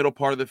see the middle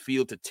part of the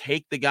field, to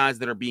take the guys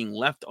that are being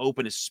left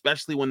open,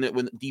 especially when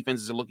the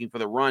defenses are looking for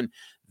the run,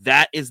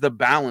 that is the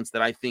balance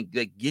that I think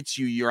that gets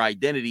you your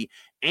identity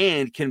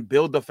and can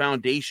build the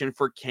foundation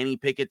for Kenny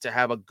Pickett to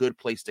have a good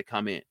place to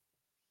come in.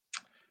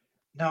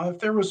 Now, if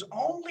there was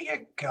only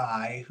a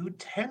guy who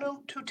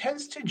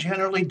tends to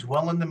generally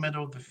dwell in the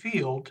middle of the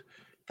field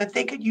that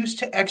they could use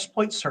to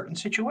exploit certain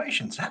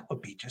situations, that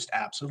would be just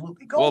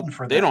absolutely golden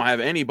for them. They don't have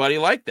anybody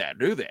like that,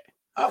 do they?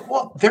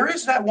 Well, there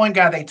is that one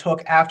guy they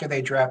took after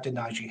they drafted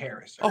Najee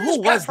Harris.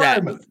 Who was that?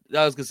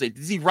 I was going to say,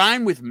 does he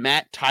rhyme with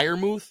Matt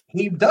Tyremuth?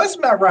 He does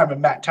rhyme with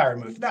Matt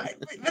Tyremuth. Now,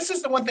 this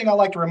is the one thing I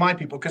like to remind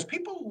people, because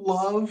people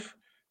love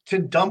to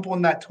dump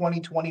on that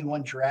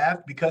 2021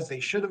 draft because they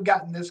should have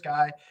gotten this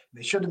guy,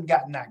 they should have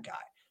gotten that guy.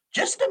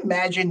 Just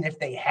imagine if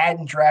they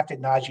hadn't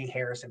drafted Najee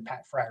Harris and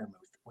Pat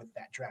Freiermuth with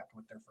that draft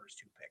with their first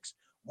 2 picks.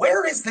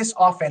 Where is this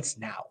offense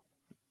now?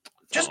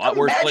 Just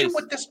imagine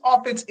what this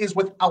offense is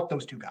without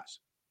those 2 guys.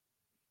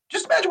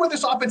 Just imagine where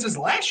this offense is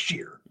last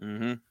year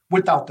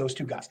without those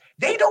 2 guys.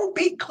 They don't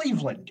beat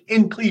Cleveland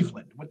in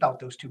Cleveland without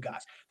those 2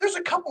 guys. There's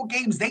a couple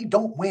games they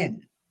don't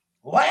win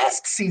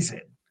last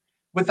season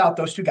without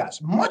those 2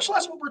 guys, much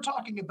less what we're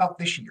talking about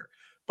this year.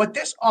 But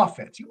this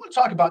offense, you want to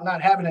talk about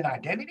not having an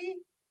identity?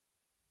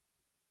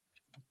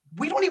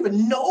 We don't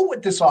even know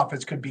what this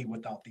offense could be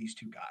without these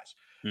 2 guys.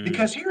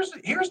 Because here's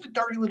the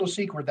dirty little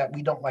secret that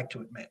we don't like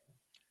to admit.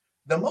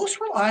 The most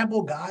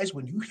reliable guys,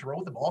 when you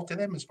throw the ball to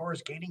them as far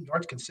as gaining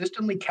yards,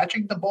 consistently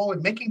catching the ball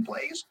and making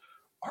plays,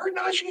 are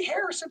Najee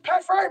Harris and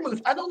Pat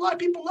Freiermuth. I know a lot of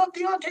people love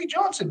Deontay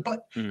Johnson,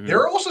 but there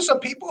are also some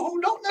people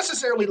who don't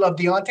necessarily love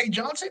Deontay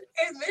Johnson,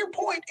 and their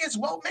point is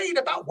well made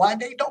about why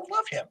they don't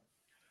love him.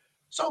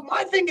 So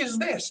my thing is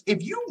this: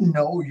 if you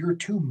know your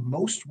 2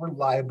 most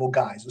reliable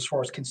guys as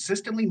far as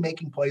consistently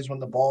making plays when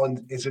the ball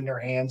is in their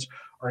hands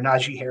are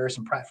Najee Harris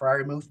and Pat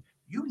Freiermuth,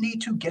 you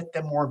need to get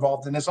them more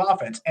involved in this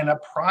offense. And a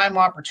prime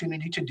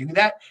opportunity to do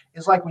that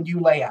is like when you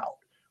lay out.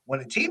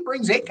 When a team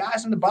brings 8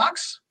 guys in the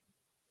box,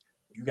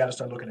 you got to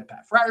start looking at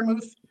Pat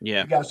Freiermuth.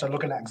 Yeah. You got to start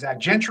looking at Zach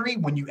Gentry.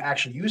 When you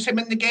actually use him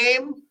in the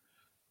game,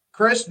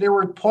 Chris, there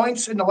were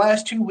points in the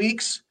last 2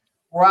 weeks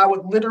where I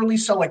would literally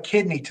sell a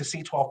kidney to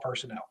see 12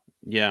 personnel.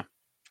 Yeah.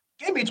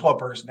 Give me 12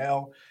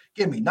 personnel.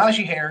 Give me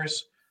Najee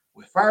Harris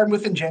with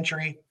Freiermuth and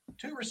Gentry,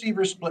 2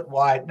 receivers split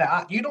wide.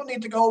 Now, you don't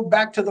need to go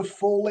back to the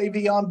full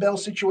Le'Veon Bell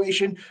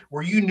situation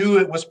where you knew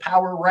it was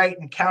power right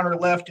and counter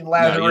left and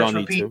lather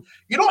repeat.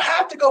 You don't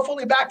have to go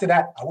fully back to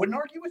that. I wouldn't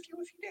argue with you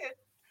if you did,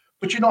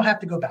 but you don't have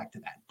to go back to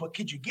that. But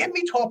could you give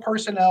me 12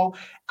 personnel?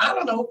 I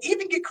don't know.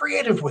 Even get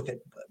creative with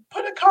it.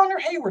 Put a Connor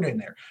Hayward in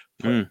there.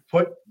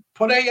 Put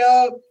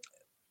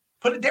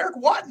a Derek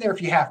Watt in there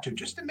if you have to,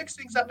 just to mix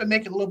things up and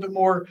make it a little bit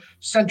more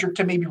centric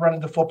to maybe running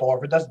the football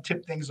if it doesn't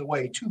tip things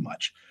away too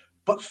much.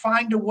 But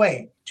find a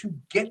way to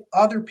get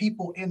other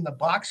people in the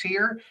box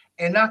here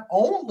and not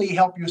only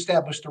help you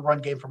establish the run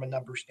game from a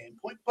number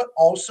standpoint, but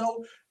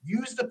also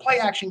use the play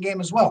action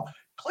game as well.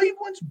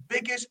 Cleveland's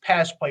biggest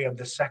pass play of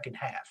the second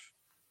half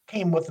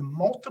came with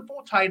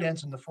multiple tight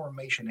ends in the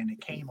formation, and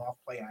it came off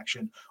play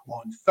action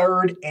on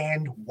 3rd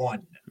and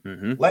 1.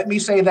 Let me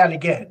say that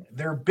again.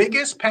 Their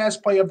biggest pass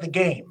play of the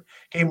game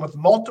came with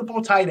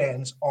multiple tight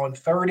ends on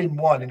 3rd and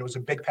 1, and it was a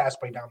big pass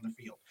play down the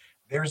field.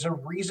 There's a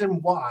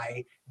reason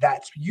why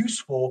that's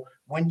useful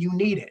when you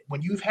need it,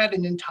 when you've had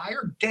an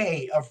entire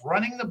day of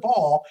running the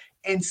ball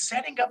and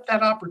setting up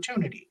that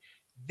opportunity.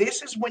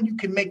 This is when you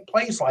can make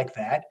plays like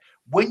that,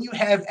 when you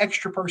have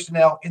extra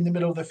personnel in the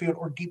middle of the field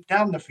or deep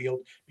down the field,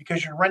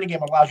 because your running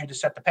game allows you to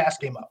set the pass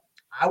game up.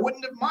 I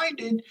wouldn't have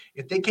minded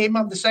if they came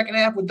up the second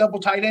half with double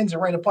tight ends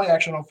and ran a play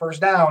action on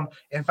first down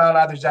and found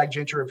either Zach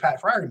Gentry or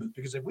Pat Freiermuth.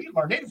 Because if we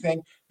learned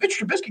anything, Mitch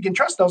Trubisky can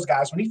trust those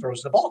guys when he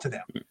throws the ball to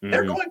them. Mm-hmm.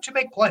 They're going to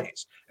make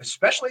plays,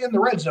 especially in the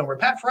red zone where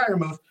Pat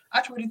Freiermuth,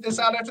 I tweeted this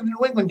out after the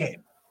New England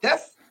game.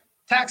 Death,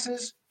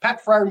 taxes,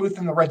 Pat Freiermuth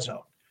in the red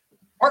zone.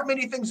 Aren't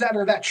many things that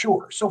are that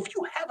sure. So if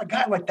you have a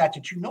guy like that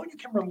you know you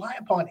can rely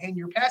upon in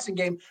your passing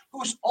game,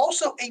 who's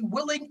also a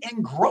willing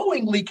and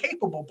growingly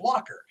capable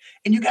blocker,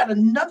 and you got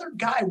another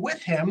guy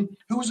with him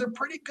who's a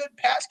pretty good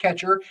pass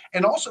catcher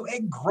and also a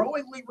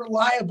growingly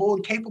reliable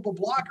and capable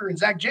blocker in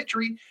Zach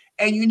Gentry,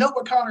 and you know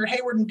what Connor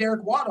Hayward and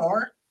Derek Watt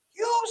are,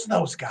 use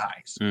those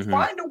guys. Mm-hmm.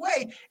 Find a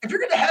way. If you're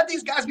going to have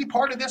these guys be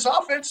part of this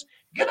offense,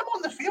 get them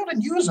on the field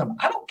and use them.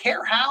 I don't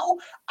care how.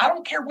 I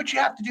don't care what you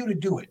have to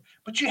do it.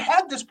 But you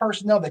have this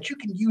personnel that you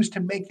can use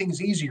to make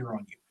things easier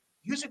on you.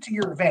 Use it to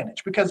your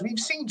advantage because we've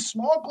seen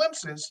small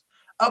glimpses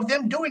of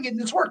them doing it in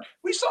this work.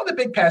 We saw the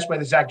big pass by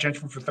the Zach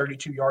Gentry for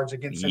 32 yards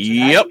against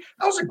Cincinnati. Yep.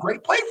 That was a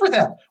great play for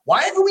them.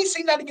 Why haven't we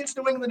seen that against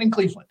New England and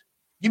Cleveland?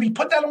 You mean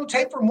put that on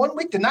tape from 1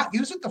 week to not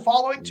use it the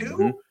following two?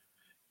 Mm-hmm.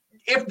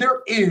 If there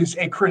is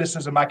a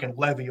criticism I can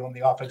levy on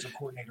the offensive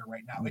coordinator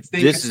right now, it's the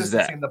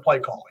inconsistency in the play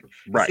calling.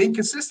 Right. It's the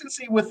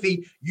inconsistency with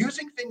the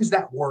using things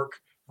that work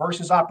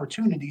versus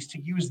opportunities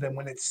to use them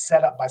when it's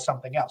set up by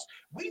something else.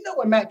 We know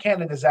when Matt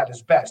Canada is at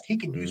his best, he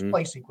can use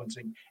play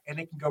sequencing, and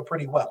it can go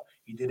pretty well.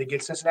 He did it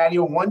against Cincinnati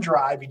on one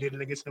drive. He did it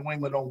against New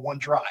England on one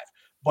drive.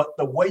 But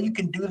the way you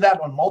can do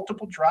that on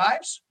multiple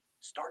drives,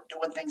 start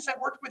doing things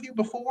that worked with you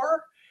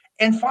before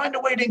and find a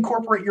way to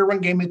incorporate your run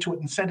game into it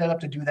and set it up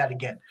to do that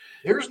again.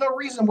 There's no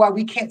reason why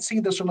we can't see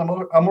this on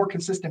a more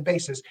consistent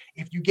basis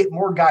if you get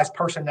more guys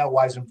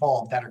personnel-wise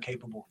involved that are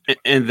capable.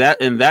 And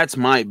that's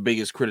my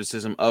biggest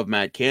criticism of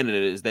Matt Canada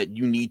is that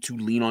you need to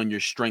lean on your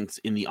strengths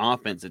in the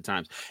offense at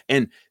times.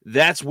 And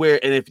that's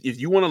where, and if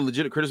you want a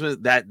legitimate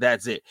criticism,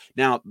 that's it.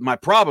 Now, my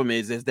problem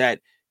is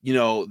that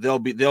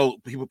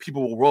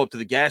people will roll up to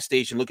the gas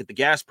station, look at the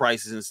gas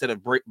prices instead of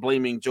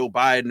blaming Joe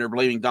Biden or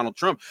blaming Donald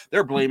Trump.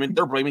 They're blaming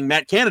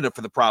Matt Canada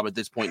for the problem at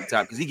this point in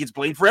time because he gets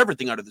blamed for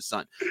everything under the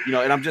sun. And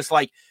I'm just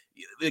like,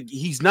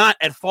 he's not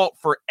at fault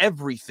for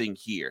everything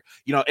here.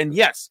 And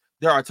yes,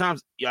 there are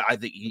times, I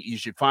think you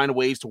should find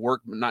ways to work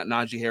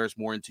Najee Harris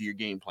more into your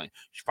game plan.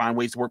 You should find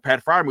ways to work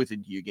Pat Freiermuth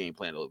into your game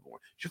plan a little bit more.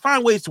 You should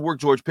find ways to work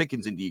George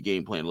Pickens into your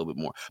game plan a little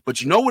bit more.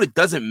 But you know what? It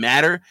doesn't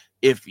matter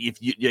if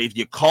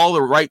you call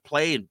the right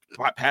play and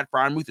Pat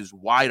Freiermuth is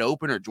wide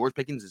open or George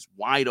Pickens is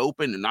wide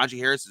open and Najee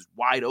Harris is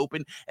wide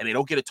open and they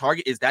don't get a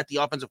target. Is that the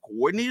offensive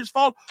coordinator's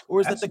fault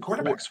or is that the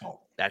quarterback's fault?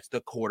 That's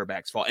the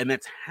quarterback's fault. And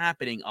that's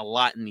happening a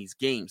lot in these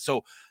games.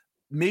 So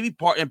maybe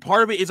part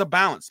of it is a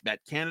balance. Matt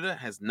Canada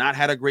has not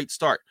had a great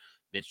start.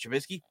 Mitch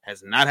Trubisky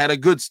has not had a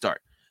good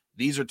start.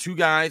 These are two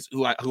guys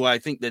who I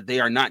think that they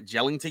are not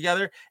gelling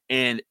together,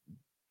 and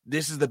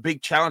this is the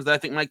big challenge that I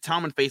think Mike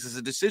Tomlin faces as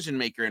a decision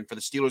maker and for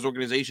the Steelers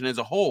organization as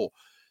a whole.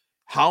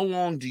 How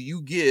long do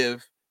you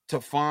give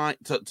to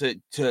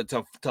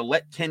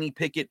let Kenny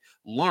Pickett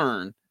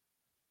learn?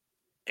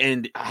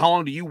 And how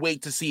long do you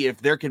wait to see if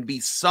there can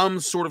be some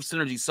sort of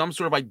synergy, some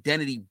sort of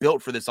identity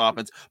built for this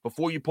offense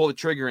before you pull the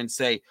trigger and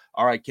say,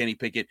 all right, Kenny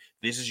Pickett,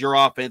 this is your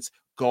offense.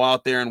 Go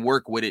out there and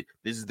work with it.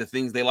 This is the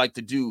things they like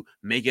to do.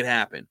 Make it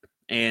happen.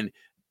 And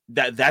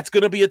that's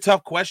going to be a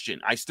tough question.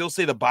 I still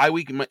say the bye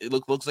week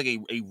looks like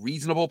a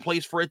reasonable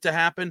place for it to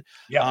happen.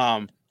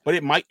 Yeah. But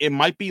it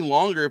might be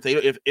longer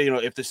imagine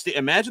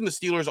the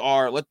Steelers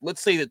are,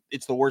 let's say that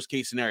it's the worst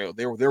case scenario.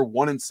 They're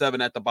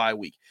 1-7 at the bye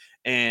week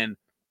and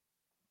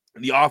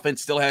the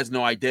offense still has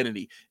no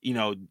identity.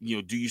 Do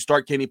you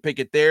start Kenny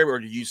Pickett there, or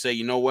do you say,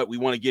 you know what, we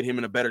want to get him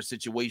in a better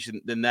situation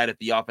than that if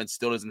the offense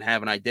still doesn't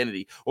have an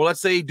identity? Or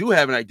let's say you do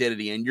have an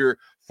identity and you're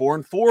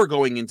 4-4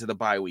 going into the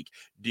bye week.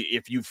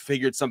 If you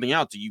figured something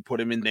out, do you put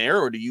him in there,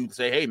 or do you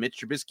say, hey, Mitch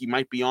Trubisky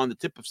might be on the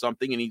tip of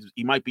something and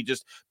he might be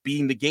just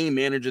being the game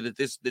manager that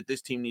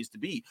this team needs to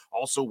be?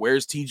 Also,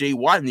 where's TJ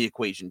Watt in the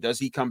equation? Does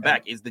he come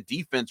back? Is the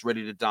defense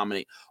ready to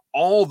dominate?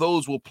 All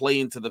those will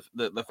play into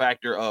the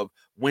factor of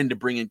when to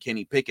bring in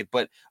Kenny Pickett.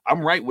 But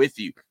I'm right with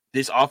you.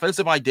 This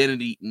offensive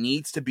identity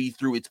needs to be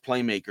through its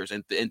playmakers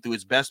and through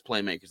its best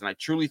playmakers. And I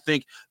truly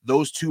think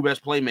those two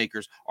best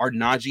playmakers are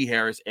Najee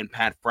Harris and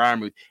Pat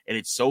Freiermuth. And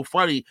it's so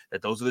funny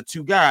that those are the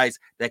two guys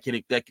that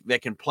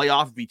can play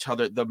off of each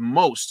other the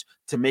most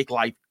to make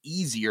life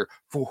easier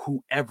for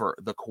whoever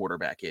the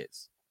quarterback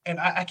is. And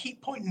I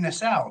keep pointing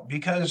this out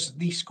because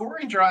the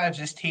scoring drives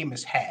this team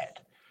has had,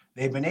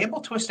 they've been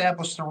able to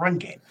establish the run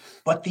game.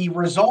 But the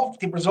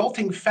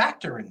resulting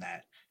factor in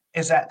that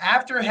is that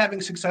after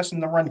having success in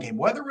the run game,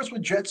 whether it was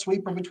with jet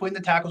sweep or between the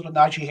tackles with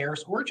Najee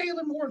Harris or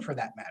Jaylen Warren for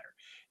that matter,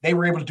 they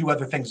were able to do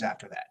other things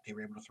after that. They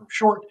were able to throw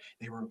short,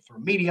 they were able to throw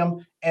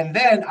medium. And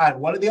then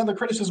one of the other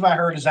criticisms I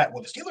heard is that,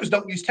 well, the Steelers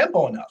don't use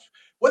tempo enough.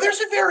 Well, there's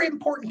a very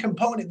important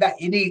component that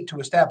you need to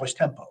establish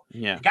tempo.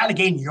 Yeah. You got to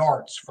gain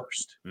yards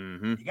first.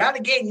 Mm-hmm. You got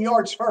to gain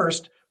yards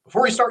first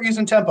before you start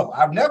using tempo.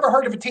 I've never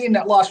heard of a team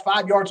that lost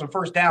 5 yards on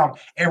first down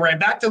and ran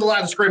back to the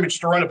line of scrimmage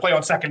to run a play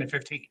on 2nd and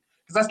 15,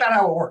 because that's not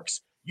how it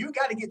works. You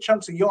got to get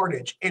chunks of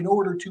yardage in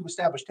order to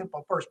establish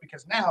tempo first,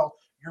 because now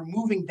you're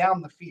moving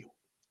down the field.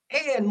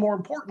 And more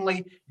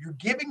importantly, you're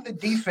giving the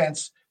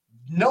defense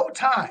no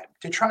time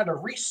to try to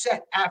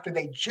reset after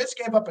they just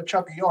gave up a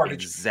chunk of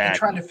yardage and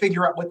trying to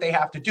figure out what they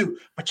have to do.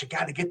 But you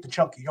got to get the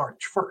chunk of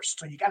yardage first.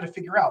 So you got to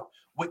figure out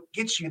what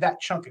gets you that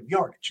chunk of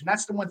yardage. And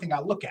that's the one thing I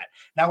look at.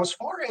 Now, as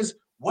far as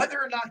whether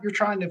or not you're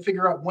trying to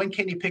figure out when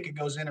Kenny Pickett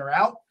goes in or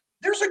out,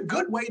 there's a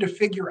good way to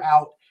figure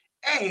out,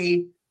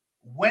 A,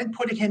 when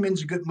putting him in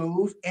is a good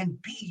move,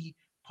 and B,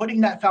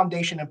 putting that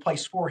foundation in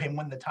place for him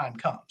when the time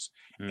comes.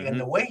 Mm-hmm. And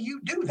the way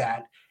you do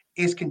that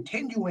is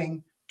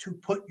continuing to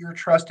put your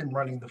trust in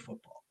running the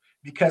football.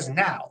 Because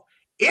now,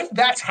 if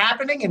that's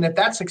happening and if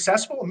that's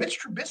successful, and Mitch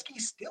Trubisky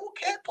still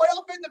can't play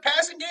off in the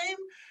passing game,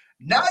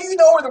 now you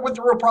know what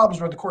the real problems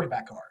with the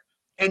quarterback are.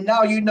 And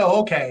now you know,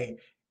 okay,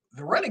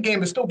 the running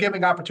game is still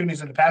giving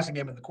opportunities in the passing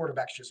game and the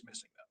quarterback's just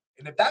missing them.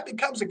 And if that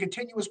becomes a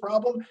continuous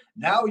problem,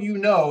 now you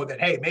know that,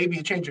 hey, maybe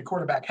a change of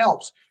quarterback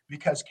helps,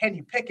 because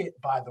Kenny Pickett,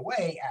 by the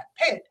way, at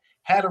Pitt,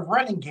 had a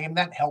running game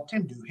that helped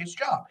him do his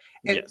job.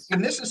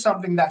 And this is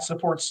something that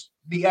supports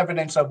the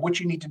evidence of what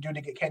you need to do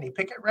to get Kenny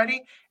Pickett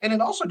ready. And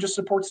it also just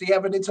supports the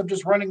evidence of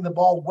just running the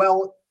ball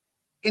well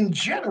in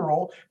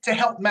general to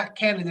help Matt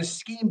Canada's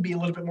scheme be a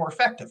little bit more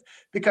effective.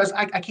 Because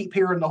I keep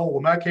hearing the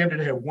whole, Matt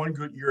Canada had one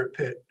good year at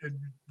Pitt and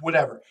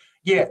whatever.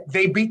 Yeah,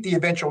 they beat the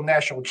eventual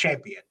national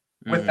champion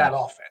with that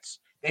offense.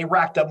 They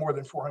racked up more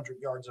than 400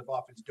 yards of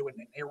offense doing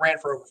it. They ran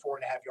for over 4.5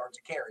 yards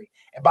a carry.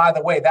 And by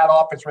the way, that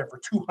offense ran for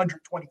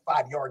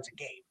 225 yards a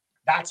game.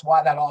 That's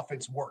why that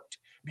offense worked,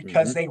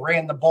 because they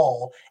ran the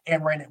ball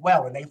and ran it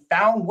well. And they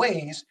found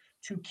ways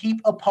to keep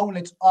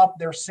opponents off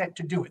their scent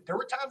to do it. There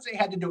were times they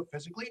had to do it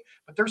physically,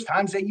 but there's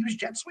times they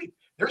used jet sweep.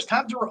 There's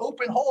times there were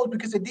open holes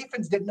because the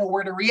defense didn't know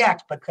where to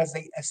react, because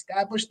they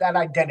established that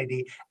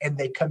identity and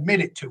they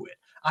committed to it.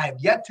 I have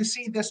yet to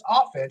see this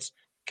offense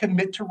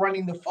commit to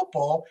running the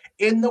football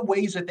in the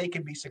ways that they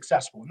can be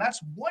successful. And that's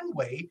one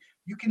way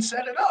you can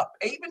set it up.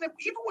 Even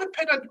with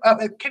Pitt,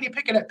 Kenny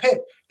Pickett at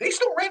Pitt, they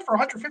still ran for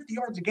 150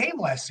 yards a game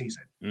last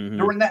season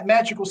during that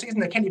magical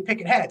season that Kenny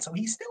Pickett had. So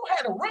he still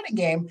had a running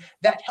game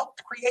that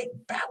helped create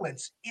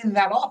balance in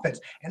that offense.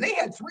 And they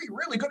had 3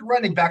 really good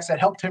running backs that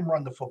helped him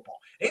run the football.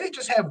 They didn't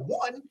just have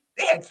one.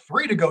 They had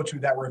 3 to go to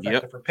that were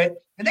effective for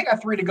Pitt, and they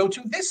got 3 to go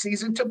to this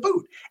season to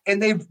boot.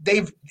 And they've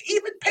even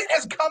Pitt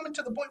has come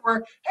into the point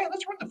where, hey,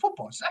 let's run the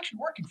football. It's actually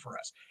working for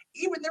us.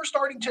 Even they're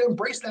starting to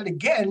embrace that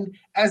again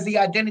as the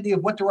identity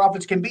of what their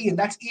offense can be, and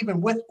that's even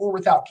with or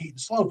without Keaton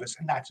Slovis,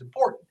 and that's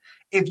important.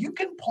 If you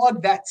can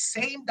plug that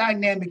same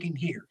dynamic in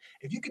here,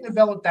 if you can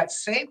develop that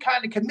same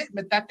kind of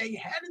commitment that they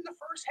had in the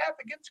first half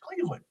against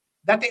Cleveland,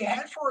 that they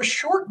had for a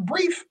short,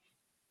 brief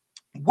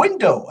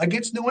window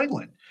against New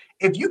England,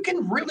 if you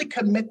can really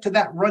commit to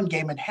that run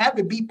game and have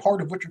it be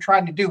part of what you're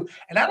trying to do,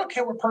 and I don't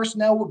care what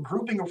personnel, what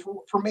grouping or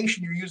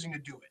formation you're using to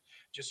do it,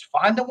 just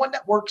find the one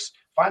that works,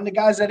 find the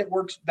guys that it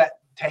works, that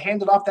to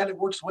hand it off that it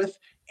works with,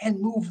 and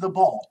move the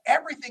ball.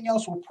 Everything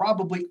else will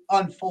probably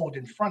unfold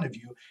in front of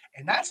you,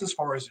 and that's as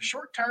far as the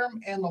short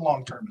term and the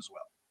long term as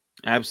well.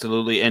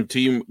 Absolutely. And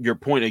to your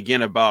point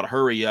again about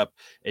hurry up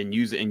and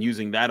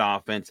using that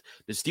offense,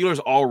 the Steelers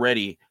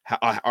already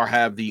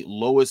have the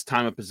lowest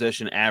time of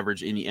possession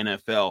average in the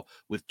NFL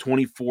with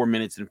 24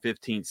 minutes and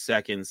 15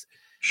 seconds.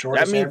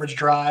 Shortest average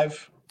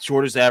drive.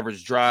 One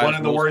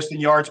of the worst in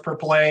yards per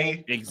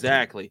play.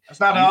 Exactly. That's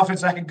not an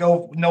offense that can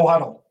go no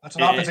huddle. That's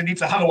an offense that needs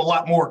to huddle a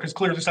lot more, because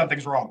clearly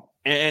something's wrong.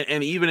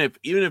 And even if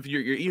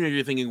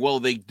you're thinking, well,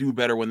 they do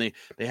better when they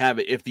have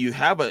it. If you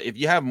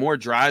have more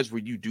drives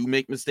where you do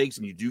make mistakes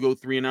and you do go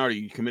 3 and out, or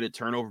you commit a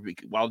turnover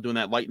while doing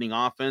that lightning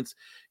offense,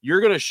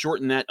 you're going to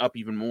shorten that up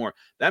even more.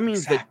 That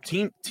means that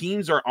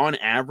teams are on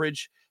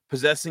average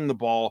possessing the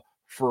ball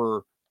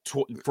for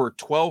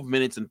 12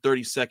 minutes and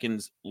 30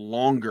 seconds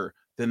longer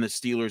than the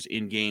Steelers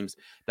in games.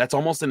 That's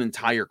almost an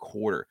entire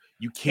quarter.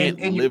 You can't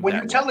live when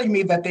you're telling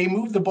me that they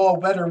move the ball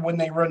better when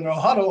they run no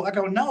huddle, I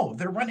go, no,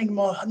 they're running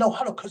no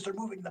huddle because they're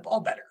moving the ball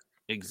better.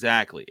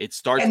 Exactly.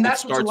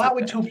 That's what's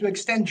allowing to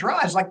extend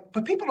drives.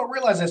 But people don't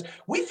realize this.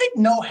 We think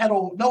no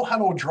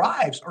huddle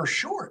drives are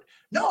short.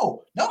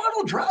 No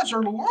huddle drives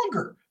are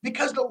longer,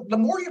 because the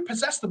more you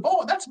possess the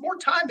ball, that's more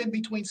time in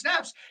between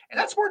snaps, and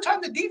that's more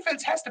time the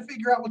defense has to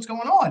figure out what's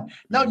going on.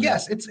 Now,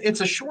 yes,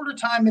 it's a shorter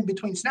time in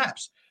between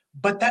snaps,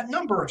 but that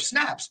number of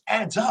snaps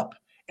adds up.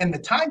 And the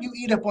time you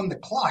eat up on the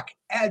clock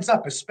adds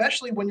up,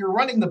 especially when you're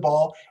running the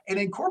ball and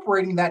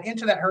incorporating that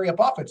into that hurry-up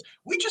offense.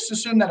 We just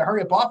assume that a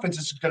hurry-up offense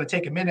is going to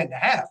take 1.5 minutes.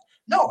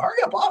 No,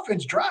 hurry-up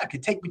offense drive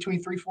could take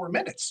between 3-4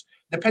 minutes,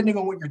 depending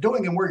on what you're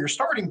doing and where your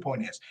starting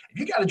point is. If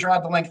you got to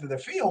drive the length of the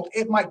field,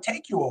 it might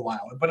take you a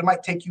while, but it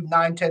might take you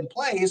 9-10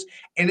 plays,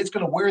 and it's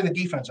going to wear the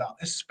defense out,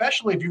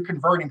 especially if you're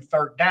converting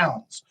third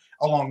downs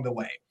along the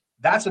way.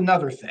 That's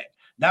another thing.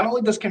 Not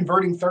only does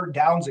converting third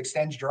downs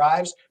extend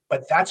drives,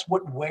 but that's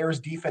what wears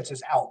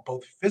defenses out,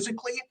 both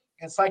physically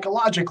and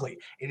psychologically.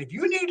 And if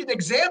you need an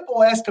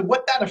example as to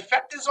what that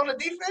effect is on a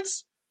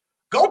defense,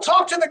 Go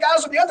talk to the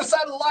guys on the other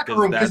side of the locker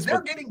room because they're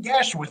what, getting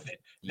gashed with it.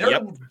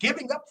 They're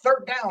giving up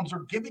third downs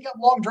or giving up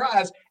long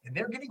drives, and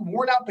they're getting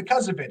worn out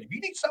because of it. If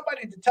you need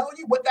somebody to tell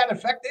you what that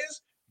effect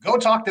is, go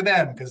talk to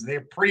them because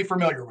they're pretty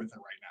familiar with it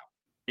right now.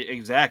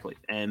 Exactly.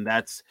 And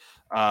that's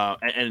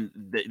and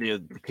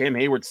Cam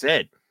Hayward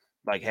said,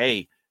 like,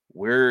 hey,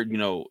 we're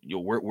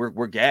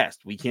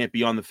gassed. We can't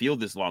be on the field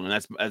this long. And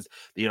that's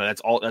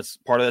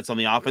part of that's on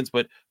the offense,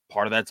 but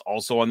part of that's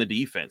also on the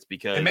defense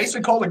because and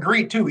Mason Cole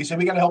agreed too. He said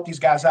we got to help these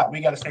guys out. We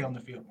got to stay on the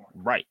field more.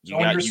 Right. So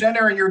when your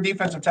center and your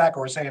defensive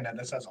tackle are saying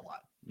that says a lot.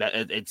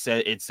 That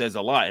it says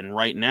a lot. And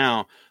right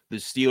now, the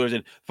Steelers,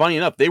 and funny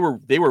enough, they were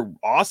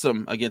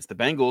awesome against the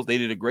Bengals. They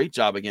did a great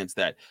job against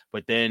that.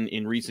 But then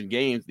in recent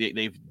games,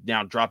 they've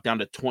now dropped down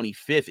to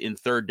 25th in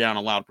third down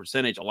allowed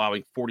percentage,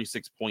 allowing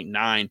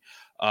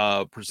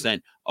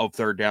 46.9% of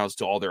third downs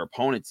to all their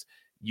opponents.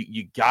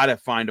 You got to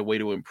find a way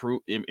to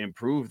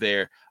improve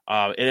there.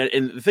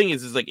 And the thing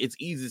is like, it's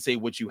easy to say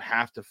what you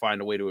have to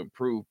find a way to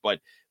improve, but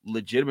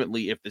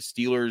legitimately, if the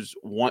Steelers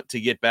want to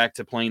get back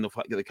to playing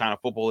the kind of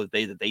football that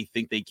they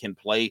think they can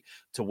play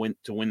to win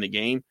the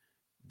game,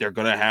 they're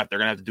gonna have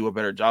to do a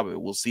better job of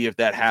it. We'll see if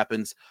that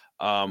happens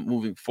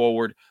moving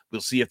forward.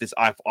 We'll see if this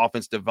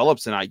offense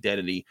develops an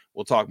identity.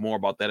 We'll talk more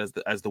about that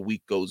as the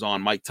week goes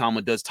on. Mike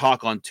Tomlin does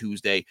talk on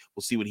Tuesday.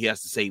 We'll see what he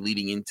has to say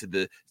leading into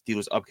the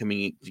Steelers'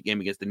 upcoming game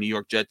against the New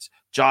York Jets.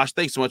 Josh,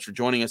 thanks so much for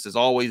joining us. As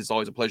always, it's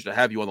always a pleasure to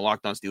have you on the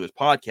Locked On Steelers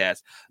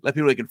podcast. Let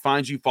people know they can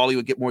find you, follow you,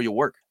 and get more of your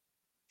work.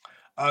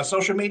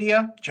 Social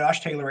media, Josh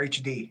Taylor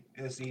HD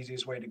is the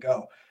easiest way to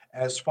go.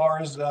 As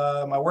far as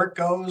my work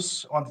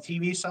goes on the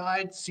TV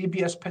side,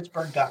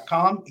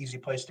 cbspittsburgh.com, easy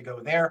place to go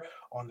there.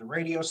 On the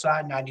radio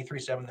side,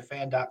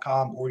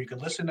 937thefan.com, or you can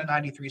listen to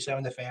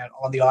 93.7 The Fan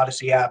on the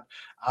Odyssey app.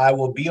 I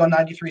will be on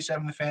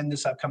 93.7 The Fan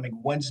this upcoming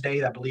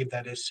Wednesday. I believe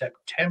that is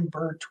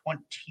September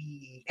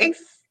 28th.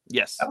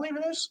 Yes. I believe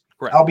it is.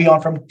 Correct. I'll be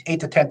on from 8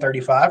 to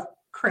 10:35.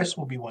 Chris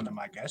will be one of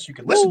my guests. You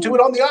can listen to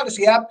it on the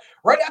Odyssey app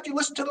right after you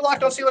listen to the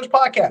Locked On Steelers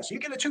podcast. You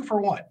get a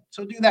 2-for-1.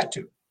 So do that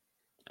too.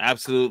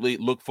 Absolutely.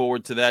 Look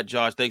forward to that,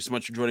 Josh. Thanks so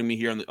much for joining me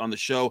here on the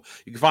show.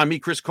 You can find me,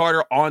 Chris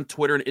Carter, on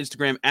Twitter and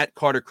Instagram at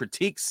Carter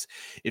Critiques.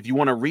 If you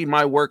want to read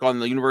my work on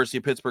the University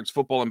of Pittsburgh's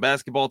football and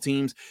basketball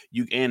teams,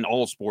 and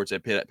all sports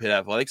at Pitt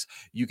Athletics,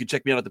 you can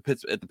check me out at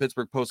the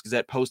Pittsburgh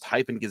Post-Gazette,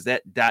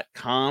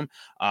 post-gazette.com,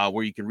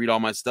 where you can read all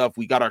my stuff.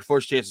 We got our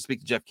first chance to speak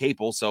to Jeff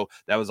Capel, so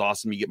that was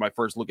awesome. You get my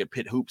first look at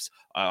Pitt hoops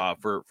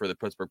for the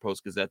Pittsburgh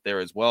Post-Gazette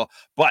there as well.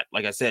 But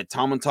like I said,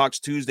 Tomlin Talks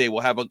Tuesday.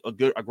 We'll have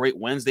a great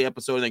Wednesday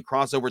episode, and then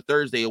crossover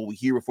Thursday. We'll be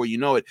here before you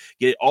know it.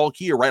 Get it all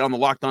here right on the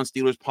Locked On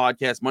Steelers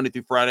podcast, Monday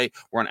through Friday.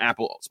 We're on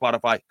Apple,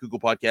 Spotify, Google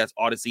Podcasts,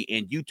 Odyssey,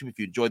 and YouTube. If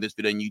you enjoyed this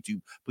video on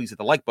YouTube, please hit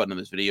the like button on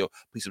this video.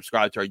 Please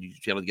subscribe to our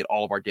YouTube channel to get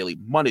all of our daily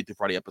Monday through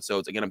Friday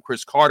episodes. Again, I'm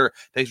Chris Carter.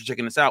 Thanks for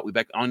checking us out. We'll be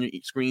back on your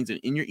screens and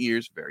in your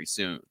ears very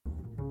soon.